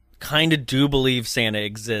kind of do believe Santa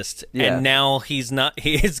exists, and now he's not.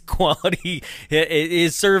 His quality,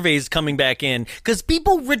 his surveys coming back in because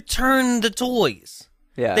people return the toys.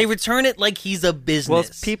 Yeah. They return it like he's a business. Well,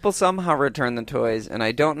 people somehow return the toys, and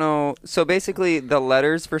I don't know. So basically, the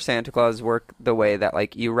letters for Santa Claus work the way that,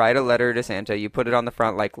 like, you write a letter to Santa, you put it on the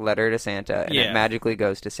front, like, letter to Santa, and it magically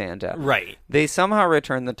goes to Santa. Right. They somehow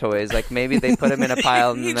return the toys. Like, maybe they put them in a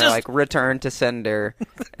pile, and then they're like, return to sender.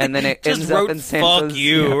 And then it just ends wrote up in Santa's... fuck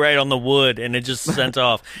you right on the wood, and it just sent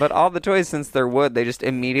off. But all the toys, since they're wood, they just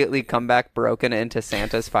immediately come back broken into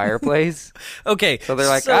Santa's fireplace. Okay. So they're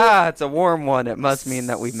like, it's a warm one. It must mean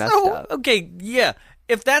that we messed up. Okay, yeah.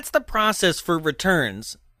 If that's the process for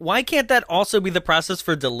returns, why can't that also be the process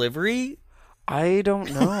for delivery? I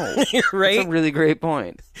don't know. Right? That's a really great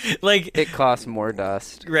point. Like, it costs more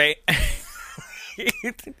dust. Right.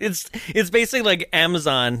 It's basically like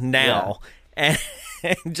Amazon now, and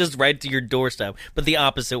just right to your doorstep, but the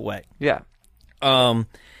opposite way. Yeah. And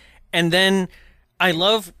then I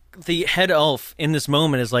love the head elf in this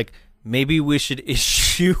moment is like, maybe we should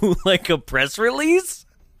issue like a press release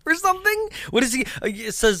or something. What is he?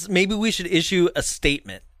 It says maybe we should issue a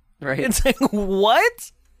statement. Right. It's like,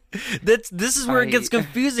 what? This is where it gets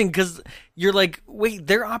confusing because you're like, wait,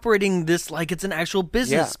 they're operating this like it's an actual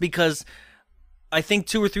business because I think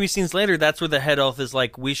 2 or 3 scenes later, that's where the head elf is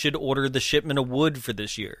like, we should order the shipment of wood for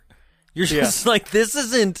this year. You're just like, this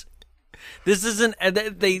isn't.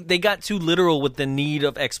 They got too literal with the need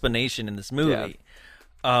of explanation in this movie.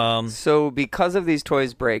 So because of these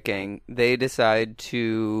toys breaking, they decide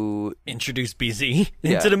to introduce BZ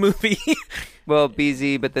into the movie. Well,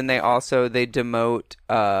 BZ, but then they demote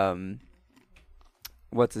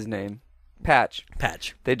what's his name? Patch.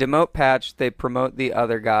 They demote Patch, they promote the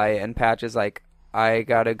other guy, and Patch is like, I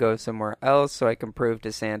gotta go somewhere else so I can prove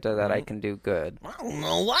to Santa that I can do good. I don't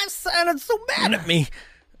know why Santa's so mad at me.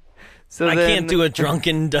 So I can't do a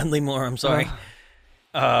drunken Dudley Moore, I'm sorry.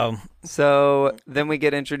 So then we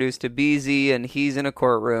get introduced to BZ, and he's in a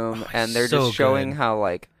courtroom, and they're just showing how,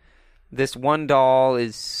 like, this one doll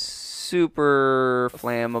is super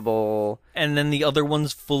flammable. And then the other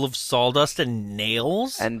one's full of sawdust and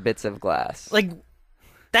nails. And bits of glass. Like,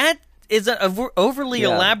 that is an overly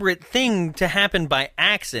elaborate thing to happen by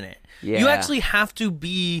accident. Yeah. You actually have to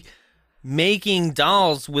be making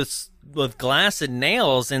dolls with glass and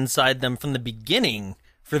nails inside them from the beginning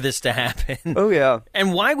for this to happen. Oh, yeah.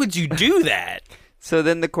 And why would you do that? So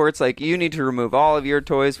then the court's like, you need to remove all of your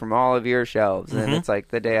toys from all of your shelves. And it's like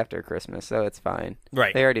the day after Christmas, so it's fine.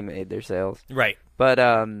 Right. They already made their sales. Right. But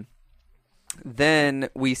then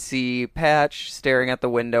we see Patch staring at the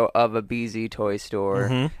window of a BZ toy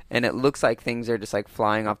store. And it looks like things are just like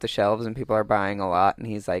flying off the shelves and people are buying a lot. And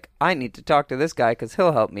he's like, I need to talk to this guy because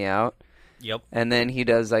he'll help me out. Yep. And then he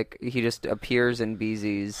does, like, he just appears in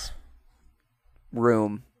BZ's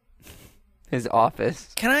room, his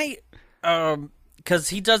office. Can I, because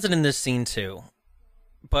he does it in this scene too,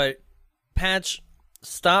 but Patch,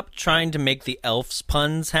 stop trying to make the elf's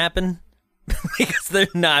puns happen because they're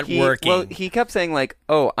not working. Well, he kept saying, like,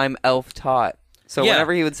 oh, I'm elf taught. So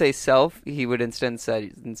whenever he would say self, he would instead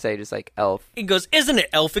say just like elf. He goes, isn't it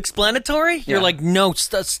elf explanatory? You're like, no,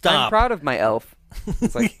 stop. I'm proud of my elf.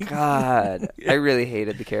 It's like, God, I really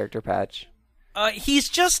hated the character Patch.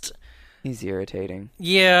 He's irritating.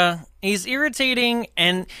 Yeah, he's irritating,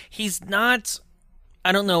 and he's not,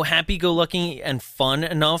 I don't know, happy-go-lucky and fun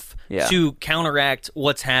enough to counteract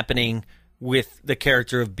what's happening with the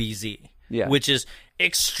character of BZ, which is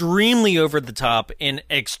extremely over the top. And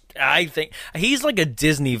I think he's like a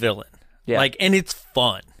Disney villain, and it's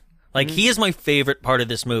fun. Like, he is my favorite part of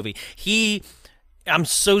this movie. I'm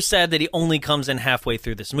so sad that he only comes in halfway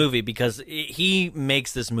through this movie because he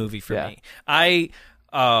makes this movie for me.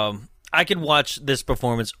 I could watch this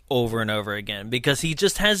performance over and over again because he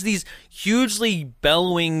just has these hugely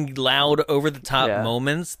bellowing, loud, over-the-top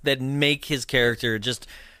moments that make his character just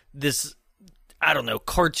this, I don't know,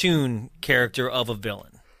 cartoon character of a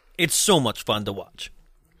villain. It's so much fun to watch.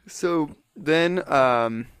 So then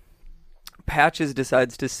Patches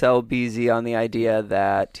decides to sell BZ on the idea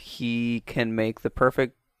that he can make the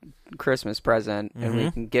perfect Christmas present and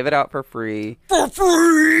we can give it out for free. For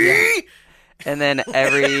free! Yeah. And then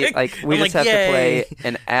we just have to play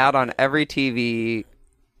an ad on every TV,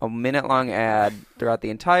 a minute-long ad throughout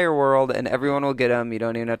the entire world, and everyone will get them. You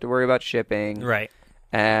don't even have to worry about shipping. Right.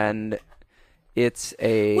 And it's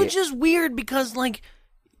which is weird because, like,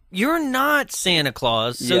 you're not Santa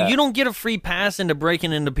Claus, so you don't get a free pass into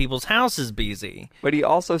breaking into people's houses, BZ. But he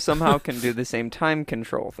also somehow can do the same time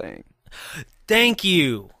control thing. Thank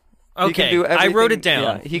you. Okay, I wrote it down.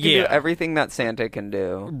 Yeah, he can do everything that Santa can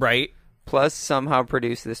do. Right. Plus somehow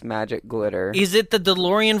produce this magic glitter. Is it the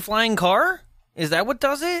DeLorean flying car? Is that what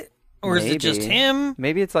does it? Or is it just him?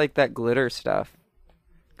 Maybe it's like that glitter stuff.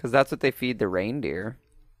 Because that's what they feed the reindeer.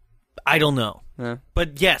 I don't know. Huh?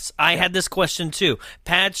 But yes, I had this question too.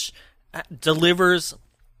 Patch delivers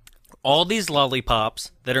all these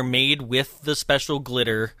lollipops that are made with the special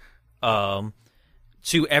glitter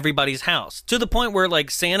to everybody's house, to the point where like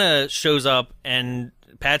Santa shows up and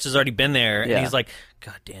Patch has already been there, and he's like,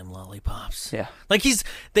 "Goddamn lollipops!" Yeah, like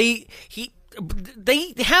they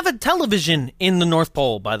have a television in the North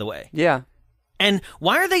Pole, by the way. Yeah. And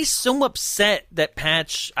why are they so upset that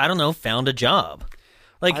Patch, I don't know, found a job?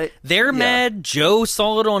 Like, they're mad Joe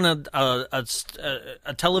saw it on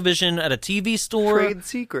a television at a TV store. Trade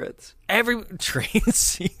secrets. Trade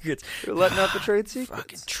secrets. They're letting out the trade secrets.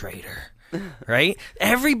 Fucking traitor. Right?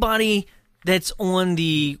 Everybody that's on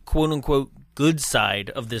the quote-unquote good side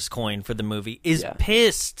of this coin for the movie is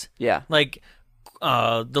pissed. Yeah. Like,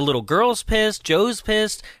 the little girl's pissed, Joe's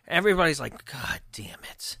pissed, everybody's like, God damn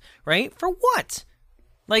it. Right? For what?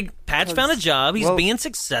 Like, Patch found a job, he's being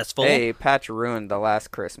successful. Hey, Patch ruined the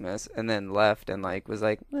last Christmas and then left and like was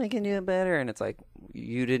like, I can do it better, and it's like,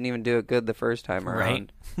 you didn't even do it good the first time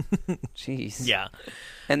around. Right. Jeez. Yeah.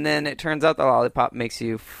 And then it turns out the lollipop makes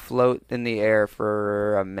you float in the air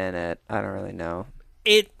for a minute. I don't really know.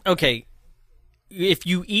 Okay. If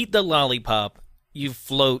you eat the lollipop, you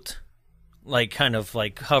float, like, kind of,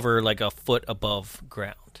 like, hover, like, a foot above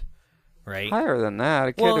ground, right? Higher than that.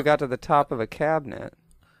 A kid who got to the top of a cabinet.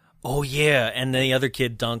 Oh, yeah, and the other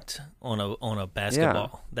kid dunked on a basketball.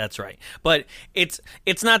 Yeah. That's right. But it's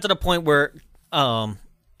not to the point where... and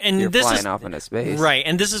you're this flying is, off into space. Right,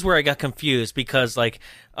 and this is where I got confused, because, like,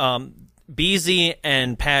 Beezy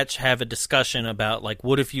and Patch have a discussion about, like,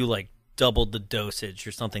 what if you, like, doubled the dosage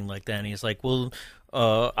or something like that, and he's like, well,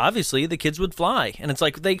 obviously the kids would fly, and it's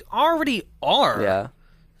like, they already are. Yeah.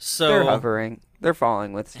 So they're hovering. They're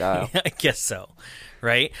falling with style. I guess so,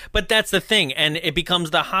 right? But that's the thing, and it becomes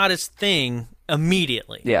the hottest thing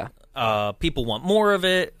immediately. Yeah. People want more of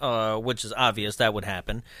it, which is obvious that would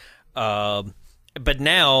happen. But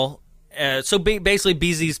now, so basically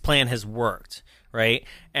Beezy's plan has worked, right?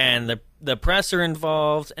 And the press are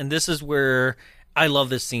involved, and this is where I love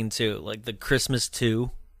this scene too, like the Christmas 2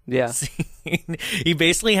 scene. He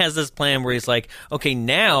basically has this plan where he's like, okay,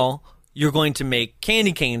 now you're going to make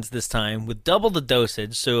candy canes this time with double the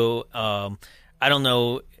dosage. So I don't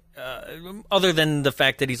know, other than the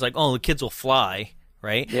fact that he's like, oh, the kids will fly,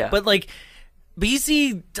 right? Yeah. But like,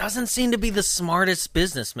 Beezy doesn't seem to be the smartest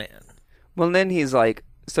businessman. Well, and then he's like,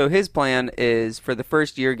 so his plan is for the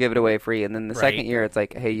first year, give it away free. And then the second year, it's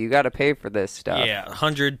like, hey, you got to pay for this stuff. Yeah,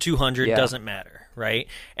 100, 200, doesn't matter, right?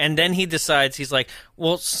 And then he decides, he's like,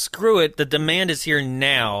 well, screw it. The demand is here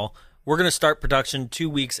now. We're going to start production 2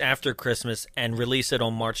 weeks after Christmas and release it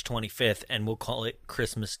on March 25th, and we'll call it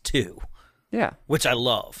Christmas 2. Yeah. Which I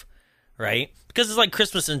love, right? Because it's like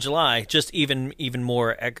Christmas in July, just even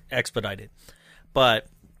more expedited. But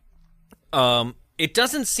it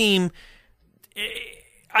doesn't seem...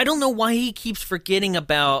 I don't know why he keeps forgetting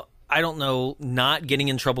about, I don't know, not getting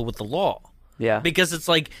in trouble with the law. Yeah. Because it's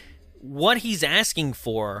like, what he's asking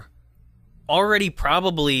for already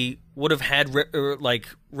probably would have had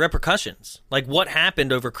repercussions. Like, what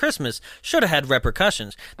happened over Christmas should have had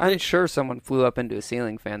repercussions. I'm sure someone flew up into a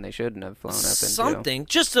ceiling fan they shouldn't have flown up into. Something.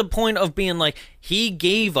 Just the point of being like, he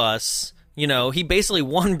gave us, you know, he basically,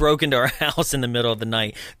 1, broke into our house in the middle of the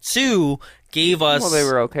night. 2, gave us... Well, they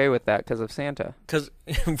were okay with that because of Santa.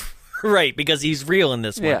 Right, because he's real in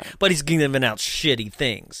this one. Yeah. But he's giving out shitty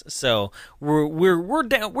things. So we're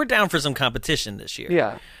down for some competition this year.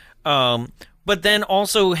 Yeah. But then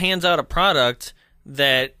also hands out a product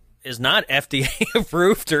that is not FDA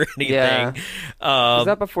approved or anything. Yeah. Is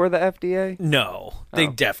that before the FDA? No,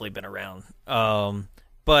 they've definitely been around.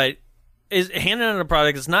 But is handing out a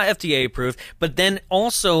product that's not FDA approved, but then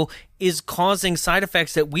also is causing side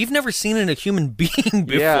effects that we've never seen in a human being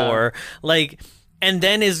before. Yeah. Like, and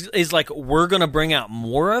then is like, we're gonna bring out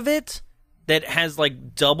more of it that has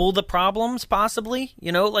like double the problems, possibly.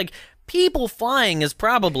 You know, like, people flying is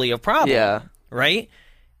probably a problem. Yeah. Right?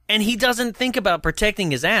 And he doesn't think about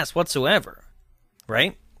protecting his ass whatsoever.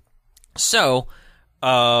 Right? So,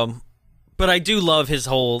 but I do love his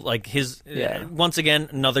whole, like, his, once again,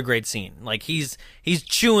 another great scene. Like, he's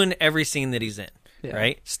chewing every scene that he's in. Yeah.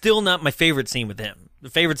 Right? Still not my favorite scene with him. The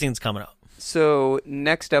favorite scene's coming up. So,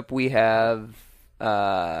 next up we have,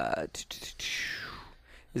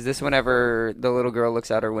 is this whenever the little girl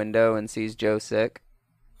looks out her window and sees Joe sick?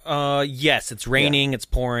 Yes, it's raining, it's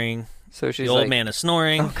pouring. So she's the old like, man is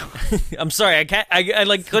snoring. Oh, I'm sorry,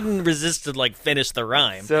 I couldn't resist to like finish the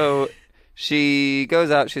rhyme. So she goes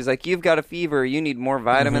out. She's like, "You've got a fever. You need more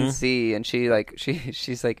vitamin C." And she's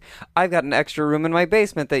like, "I've got an extra room in my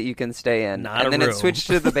basement that you can stay in." Not and a then room. it switched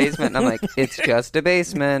to the basement, and I'm like, "It's just a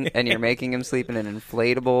basement, and you're making him sleep in an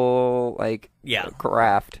inflatable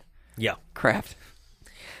craft." Yeah. Craft.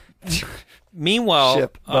 Meanwhile,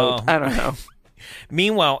 Ship, boat. I don't know.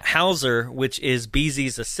 Meanwhile, Hauser, which is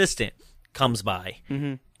BZ's assistant, comes by,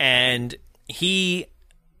 and he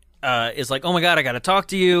is like, "Oh my god, I got to talk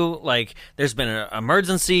to you. Like, there's been an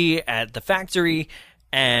emergency at the factory,"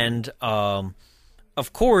 and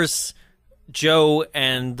of course, Joe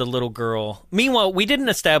and the little girl. Meanwhile, we didn't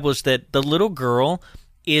establish that the little girl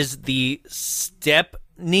is the step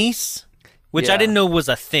niece, which I Yeah. didn't know was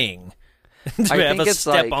a thing. To I have think a it's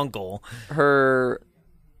step like uncle. Her.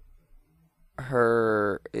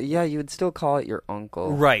 Yeah, you would still call it your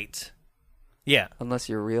uncle, Right. Yeah. unless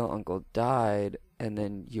your real uncle died, and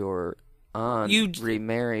then your aunt You'd-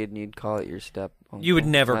 remarried, and you'd call it your step uncle. You would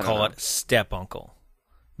never I don't call know. it step uncle.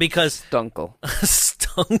 Because Stunkle.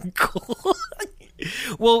 Stunkle.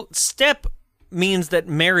 Well, step means that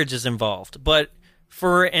marriage is involved, but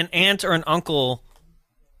for an aunt or an uncle,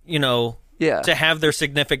 you know, Yeah. to have their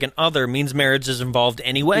significant other means marriage is involved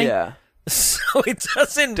anyway. Yeah. So it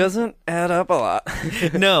Doesn't add up a lot.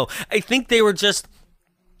 No, I think they were just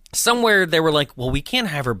somewhere. They were like, "Well, we can't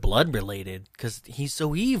have her blood related because he's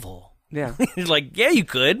so evil." Yeah. Like, yeah, you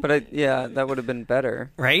could, But that would have been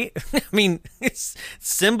better. right? I mean,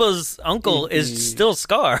 Simba's uncle is still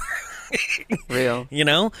Scar. Real. You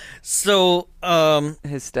know? So,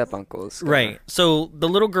 His step uncle is Scar. right. So the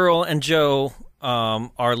little girl and Joe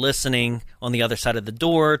are listening on the other side of the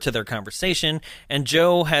door to their conversation, and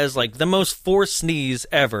Joe has like the most forced sneeze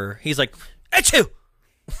ever. He's like, "Achoo!"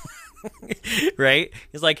 Right?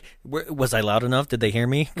 He's like, "Was I loud enough? Did they hear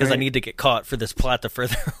me? Because I Right. need to get caught for this plot to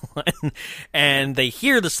further on." And they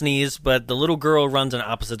hear the sneeze, but the little girl runs in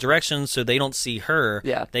opposite directions, so they don't see her.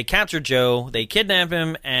 Yeah. They capture Joe, they kidnap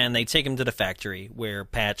him, and they take him to the factory where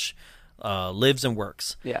Patch lives and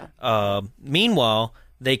works. Yeah. Meanwhile,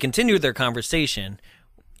 they continue their conversation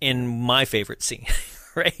in my favorite scene,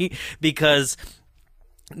 right? Because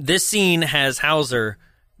this scene has Hauser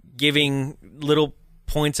giving little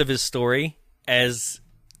points of his story as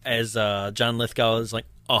John Lithgow is like,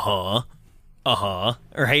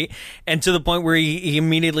 right? And to the point where he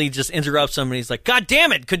immediately just interrupts him and he's like, "God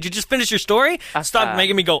damn it, could you just finish your story? Stop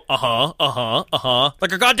making me go,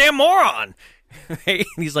 like a goddamn moron." Right?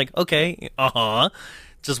 And he's like, "Okay,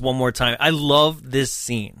 just one more time." I love this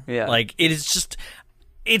scene. Yeah. Like, it is just,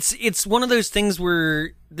 it's one of those things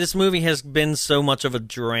where this movie has been so much of a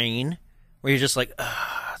drain where you're just like,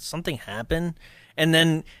 something happened. And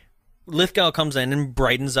then Lithgow comes in and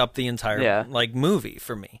brightens up the entire like movie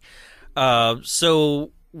for me.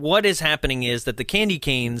 So what is happening is that the candy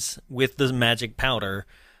canes with the magic powder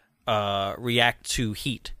react to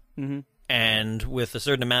heat. Mm-hmm. And with a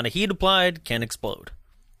certain amount of heat applied, can explode.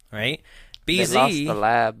 Right? They lost the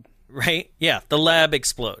lab. Right? Yeah, the lab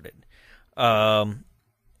exploded.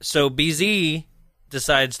 So BZ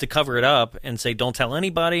decides to cover it up and say, "Don't tell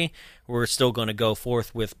anybody. We're still going to go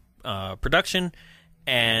forth with production,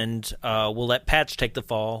 and we'll let Patch take the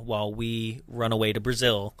fall while we run away to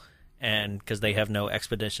Brazil, and because they have no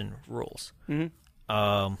expedition rules."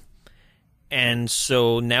 Mm-hmm. And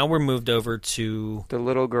so now we're moved over to The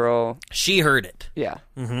little girl. she heard it. Yeah.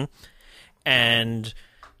 And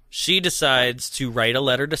she decides to write a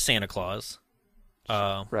letter to Santa Claus.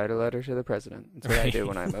 Write a letter to the president. That's what I do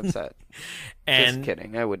when I'm upset. And Just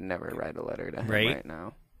kidding. I would never write a letter to him right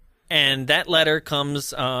now. And that letter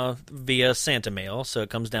comes via Santa mail, so it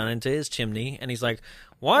comes down into his chimney, and he's like,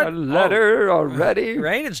 "What? A letter already?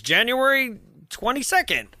 Right? It's January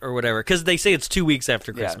 22nd or whatever, because they say it's 2 weeks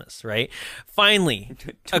after Christmas, right? Finally, a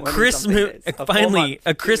 20-something Christmas, days. A full month,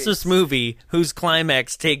 2 Christmas weeks. movie whose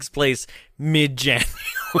climax takes place mid-January.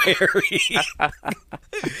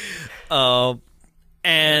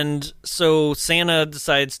 And so Santa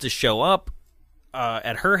decides to show up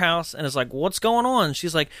at her house and is like, "What's going on?"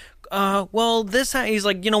 She's like, well, he's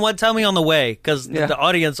like, "You know what? Tell me on the way," because the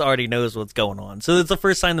audience already knows what's going on. So it's the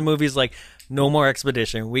first time the movie's like, no more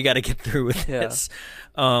expedition. We got to get through with this.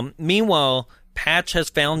 Meanwhile, Patch has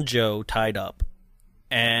found Joe tied up.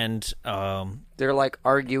 And they're like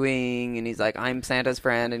arguing, and he's like, "I'm Santa's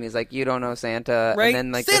friend," and he's like, "You don't know Santa." right? And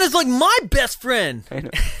then like Santa's like my best friend. I know.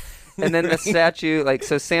 And then the statue, like,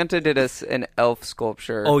 so Santa did us an elf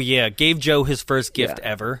sculpture. Oh yeah, gave Joe his first gift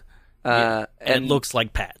ever. And it looks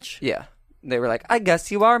like Patch. Yeah. They were like, "I guess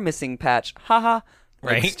you are missing Patch." Haha.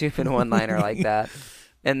 Like, Right. stupid one-liner like that.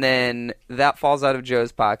 And then that falls out of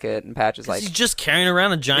Joe's pocket, and Patch is like, He's just carrying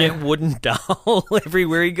around a giant wooden doll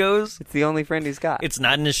everywhere he goes. it's the only friend he's got. It's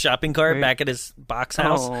not in his shopping cart back at his box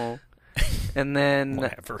house. Oh. And then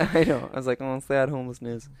Whatever. I know. I was like, oh, sad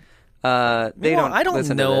homelessness. They don't. I don't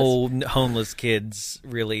listen to know this. homeless kids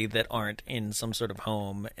really that aren't in some sort of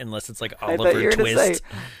home unless it's like I thought you Oliver were gonna say, Twist.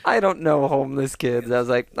 I don't know homeless kids. I was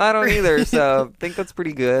like, I don't either. So I think that's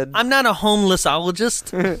pretty good. I'm not a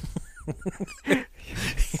homelessologist.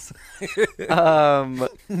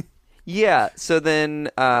 Yeah. So then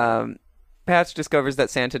Patch discovers that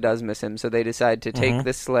Santa does miss him. So they decide to take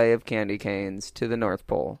the sleigh of candy canes to the North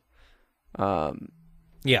Pole.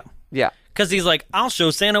 Yeah. Yeah. Because he's like, I'll show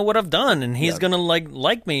Santa what I've done, and he's gonna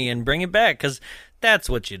like me and bring it back. Because that's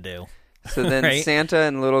what you do. So then Right. Santa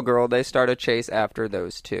and Little Girl, they start a chase after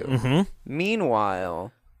those two.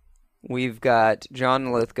 Meanwhile, we've got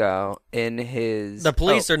John Lithgow in his... The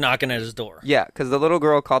police are knocking at his door. Yeah, because the little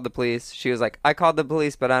girl called the police. She was like, I called the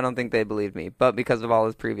police, but I don't think they believed me. But because of all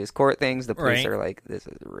his previous court things, the police Right. are like, this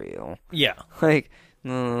is real. Yeah. Like,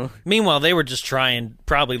 Meanwhile, they were just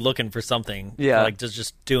probably looking for something. Yeah. Like to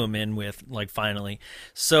just do him in with, like, finally.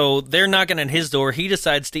 So they're knocking at his door. He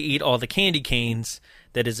decides to eat all the candy canes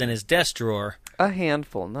that is in his desk drawer. a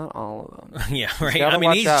handful, not all of them. Yeah, right. Gotta I mean,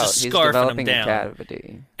 watch he's out. just He's scarfing developing them down. a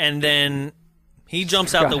cavity. And then he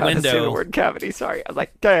jumps out the Forgot how to say the window. word cavity. Sorry, I was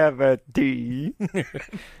like cavity.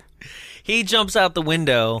 He jumps out the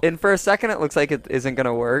window. And for a second, it looks like it isn't going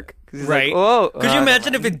to work. 'Cause he's Right. Like, whoa. Could you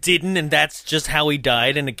imagine if it didn't and that's just how he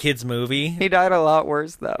died in a kid's movie? He died a lot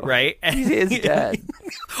worse, though. Right? He is dead.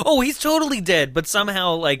 Oh, he's totally dead, but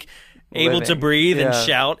somehow, like, able to Living. breathe and Yeah.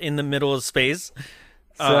 shout in the middle of space.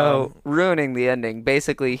 So, ruining the ending.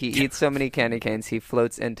 Basically, he eats so many candy canes, he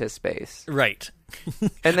floats into space. Right.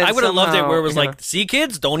 And then I would have loved it somehow- where it was yeah. like, see,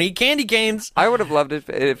 kids, don't eat candy canes. I would have loved it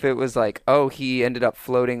if it was like, oh, he ended up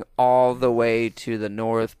floating all the way to the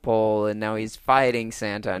North Pole, and now he's fighting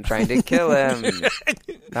Santa and trying to kill him.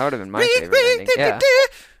 That would have been my favorite ending.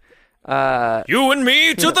 Yeah. You and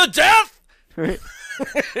me to the death!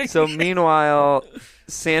 So meanwhile,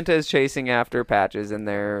 Santa is chasing after Patches in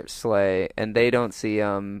their sleigh, and they don't see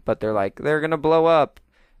him, but they're like, they're going to blow up.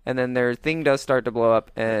 And then their thing does start to blow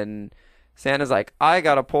up, and Santa's like, I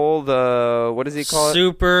got to pull the, what does he call it?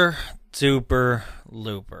 Super duper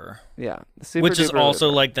looper. Yeah. the Super Which is Duper also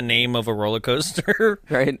Looper, like the name of a roller coaster.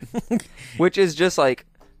 right? Which is just like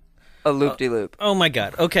a loop-de-loop. Oh my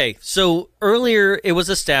god. Okay, so earlier it was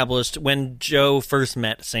established when Joe first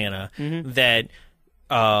met Santa that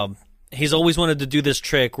he's always wanted to do this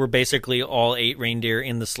trick where basically all 8 reindeer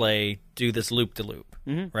in the sleigh do this loop-de-loop,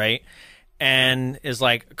 right? And is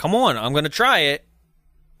like, come on, I'm going to try it,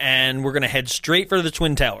 and we're going to head straight for the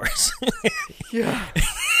Twin Towers. Yeah.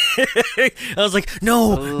 I was like,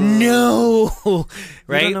 no, You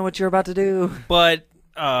right? don't know what you're about to do. But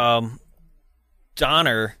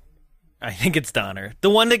Donner, I think it's Donner, the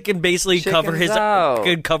one that can basically cover Chickens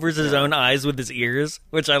out. covers his own eyes with his ears,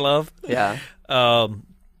 which I love. Yeah.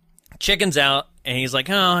 Chickens out, and he's like,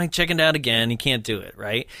 oh, I chickened out again. He can't do it,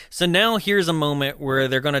 right? So now here's a moment where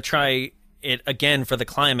they're going to try it again for the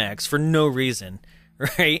climax for no reason,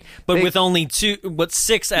 right? But with only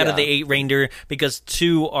 6 out of the 8 reindeer, because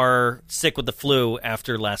 2 are sick with the flu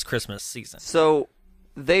after last Christmas season. So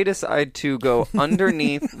they decide to go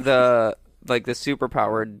underneath the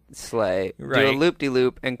superpowered sleigh, do a Right.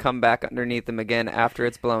 loop-de-loop, and come back underneath them again after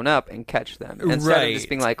it's blown up and catch them. Instead Right. of just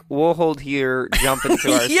being like, we'll hold here, jump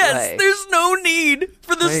into our Yes, sleigh. there's no need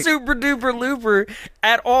for the Like- super duper looper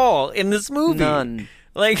at all in this movie. None.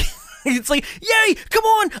 Like, it's like, yay, come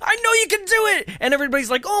on, I know you can do it. And everybody's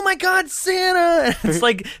like, oh my God, Santa. And it's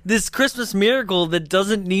like this Christmas miracle that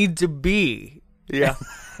doesn't need to be. Yeah.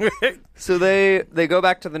 So they go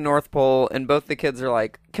back to the North Pole, and both the kids are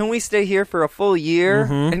like, can we stay here for a full year?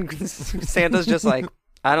 And Santa's just like,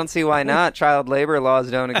 I don't see why not. Child labor laws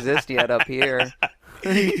don't exist yet up here.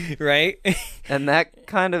 Right? And that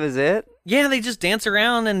kind of is it Yeah, they just dance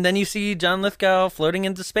around, and then you see John Lithgow floating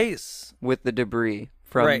into space. with the debris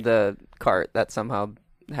from Right. the cart that somehow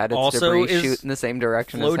had its Also debris is shoot in the same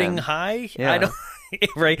direction Floating as him. high? Yeah. I don't.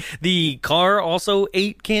 Right? The car also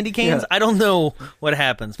ate candy canes? Yeah. I don't know what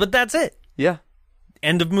happens, but that's it. Yeah.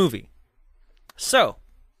 End of movie. So,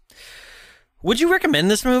 would you recommend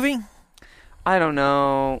this movie? I don't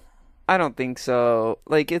know. I don't think so.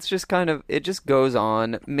 Like, it's just kind of, it just goes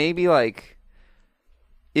on. Maybe, like,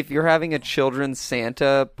 if you're having a children's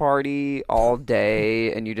Santa party all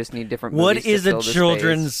day and you just need different What movies to is a fill the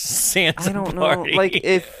children's space, Santa I don't know. party? Like,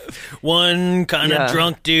 if, one kind of Yeah.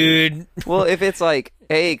 drunk dude. well, if it's like,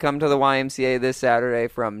 hey, come to the YMCA this Saturday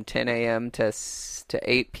from 10 a.m. to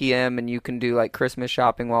 8 p.m. and you can do like Christmas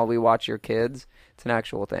shopping while we watch your kids. It's an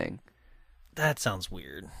actual thing. That sounds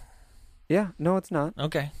weird. Yeah, no, it's not.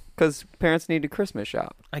 Okay. Because parents need to Christmas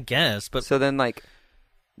shop. I guess, but so then like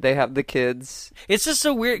they have the kids. It's just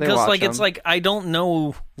so weird They because watch like it's them. like I don't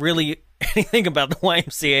know really anything about the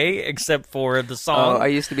YMCA except for the Oh, song. I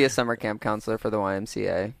used to be a summer camp counselor for the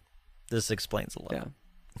YMCA. This explains a lot. Yeah.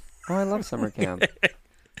 Oh, I love summer camp.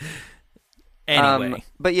 Anyway,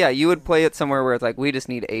 but yeah, you would play it somewhere where it's like, we just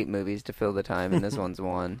need 8 movies to fill the time, and this one's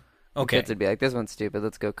one. okay. Kids would be like, this one's stupid.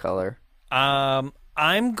 Let's go color. I'm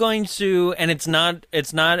going to, and it's not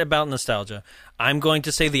about nostalgia. I'm going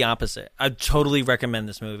to say the opposite. I totally recommend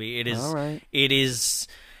this movie. It is, All right. it is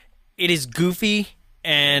goofy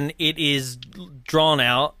and it is drawn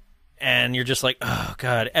out, and you're just like, oh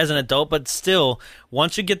god, as an adult. But still,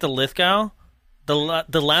 once you get the Lithgow,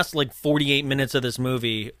 the last like 48 minutes of this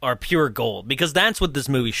movie are pure gold, because that's what this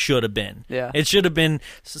movie should have been. Yeah. It should have been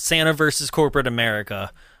Santa versus corporate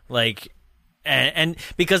America, like, and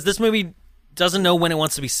because this movie doesn't know when it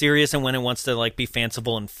wants to be serious and when it wants to like be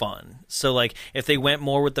fanciful and fun. So like if they went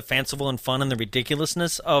more with the fanciful and fun and the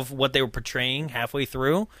ridiculousness of what they were portraying halfway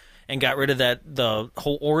through and got rid of the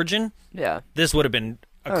whole origin, Yeah. this would have been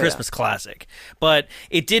a Oh, Christmas classic. But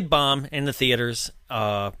it did bomb in the theaters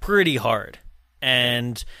pretty hard,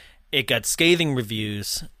 and it got scathing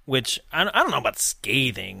reviews, which I don't know about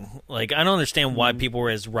scathing. Like, I don't understand why people were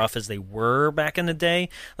as rough as they were back in the day.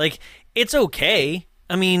 Like, it's okay.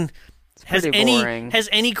 I mean, has pretty boring.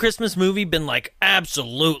 any Christmas movie been like,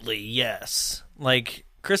 absolutely yes? Like,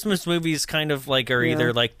 Christmas movies kind of like are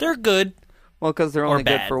either like they're good, Well, because they're only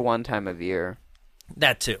good bad. for one time of year.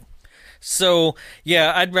 that too. So,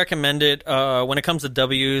 yeah, I'd recommend it. When it comes to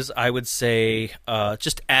W's, I would say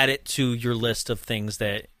just add it to your list of things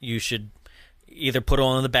that you should either put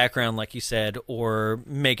on in the background, like you said, or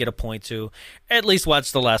make it a point to at least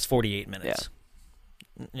watch the last 48 minutes.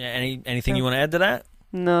 Yeah. Anything you want to add to that?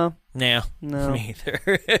 No. Nah, No. me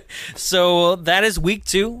either. So that is week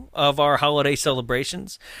 2 of our holiday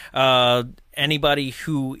celebrations. Anybody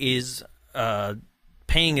who is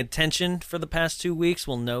paying attention for the past 2 weeks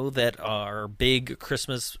will know that our big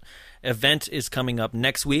Christmas event is coming up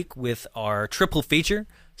next week with our triple feature,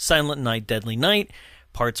 Silent Night, Deadly Night,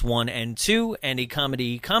 parts 1 and 2, and a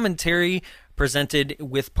comedy commentary presented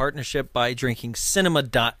with partnership by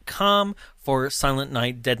drinkingcinema.com for Silent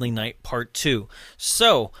Night, Deadly Night Part 2.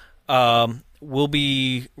 So, we'll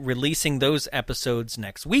be releasing those episodes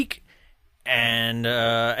next week. And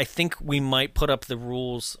I think we might put up the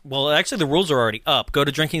rules. Well, actually, the rules are already up. Go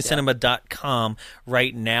to drinkingcinema.com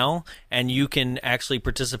right now, and you can actually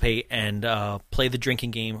participate and play the drinking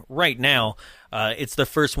game right now. It's the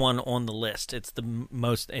first one on the list. It's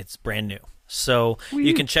it's brand new. So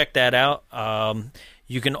you can check that out.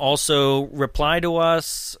 You can also reply to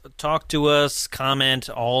us, talk to us, comment,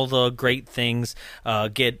 all the great things,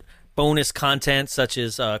 get bonus content such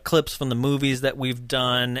as clips from the movies that we've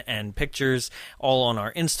done and pictures, all on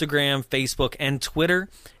our Instagram, Facebook, and Twitter.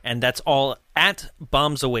 And that's all at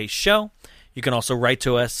Bombs Away Show. You can also write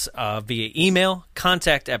to us via email,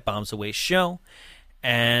 contact@bombsawayshow.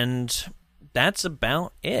 And that's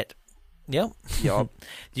about it. Yep. Yup.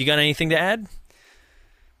 You got anything to add?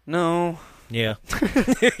 No. Yeah.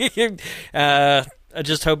 I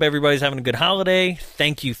just hope everybody's having a good holiday.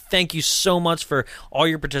 Thank you so much for all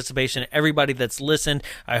your participation, everybody that's listened.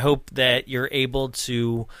 I hope that you're able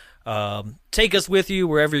to take us with you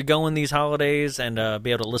wherever you're going these holidays, and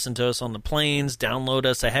be able to listen to us on the planes, download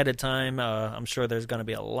us ahead of time. I'm sure there's going to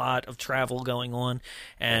be a lot of travel going on,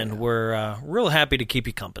 and we're real happy to keep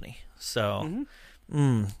you company. So,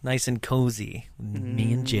 nice and cozy,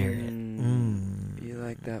 me and Jared. You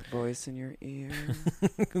like that voice in your ear?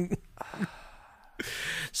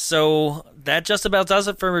 So that just about does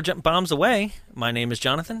it for Bombs Away. My name is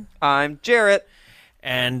Jonathan, I'm Jarrett.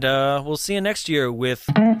 and we'll see you next year with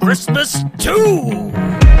Christmas 2!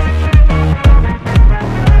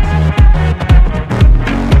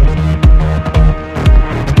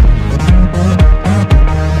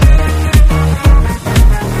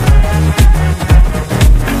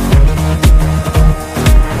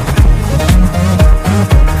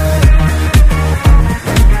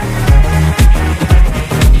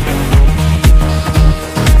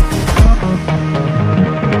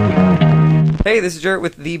 Hey, this is Jarrett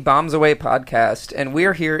with the Bombs Away podcast, and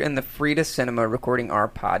we're here in the Frida Cinema recording our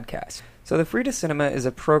podcast. So the Frida Cinema is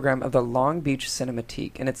a program of the Long Beach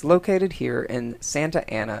Cinematique, and it's located here in Santa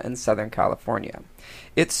Ana in Southern California.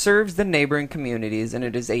 It serves the neighboring communities, and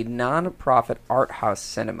it is a non-profit art house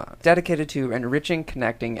cinema dedicated to enriching,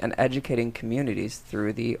 connecting, and educating communities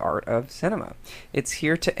through the art of cinema. It's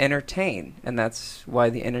here to entertain, and that's why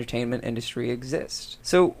the entertainment industry exists.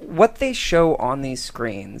 So what they show on these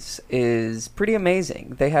screens is pretty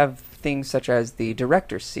amazing. They have things such as the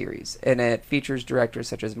Director's Series, and it features directors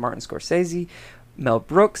such as Martin Scorsese, Mel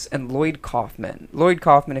Brooks, and Lloyd Kaufman. Lloyd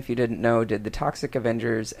Kaufman, if you didn't know, did The Toxic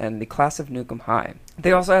Avengers and The Class of Nuke 'Em High.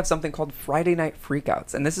 They also have something called Friday Night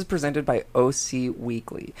Freakouts, and this is presented by OC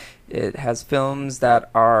Weekly. It has films that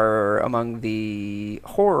are among the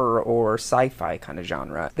horror or sci-fi kind of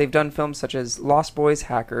genre. They've done films such as Lost Boys,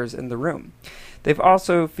 Hackers, and The Room. They've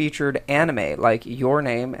also featured anime like Your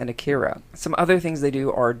Name and Akira. Some other things they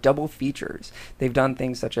do are double features. They've done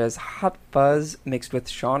things such as Hot Fuzz mixed with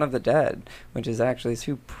Shaun of the Dead, which is actually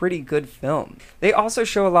two pretty good films. They also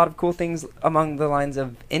show a lot of cool things among the lines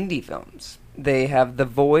of indie films. They have The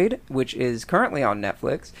Void, which is currently on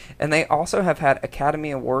Netflix, and they also have had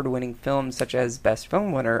Academy Award-winning films such as Best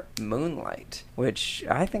Film winner Moonlight, which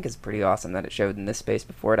I think is pretty awesome that it showed in this space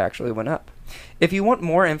before it actually went up. If you want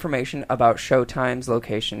more information about showtimes,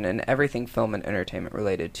 location, and everything film and entertainment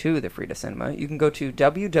related to the Frida Cinema, you can go to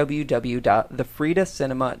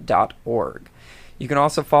www.thefridacinema.org. You can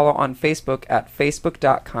also follow on Facebook at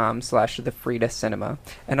facebook.com/thefridacinema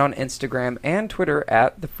and on Instagram and Twitter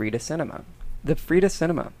at The Frida Cinema. The Frida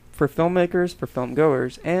Cinema, for filmmakers, for film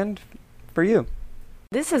goers, and for you.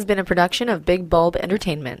 This has been a production of Big Bulb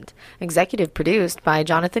Entertainment, executive produced by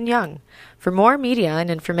Jonathan Young. For more media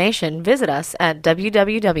and information, visit us at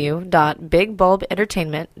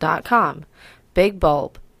www.bigbulbentertainment.com. Big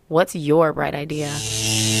Bulb, what's your bright idea?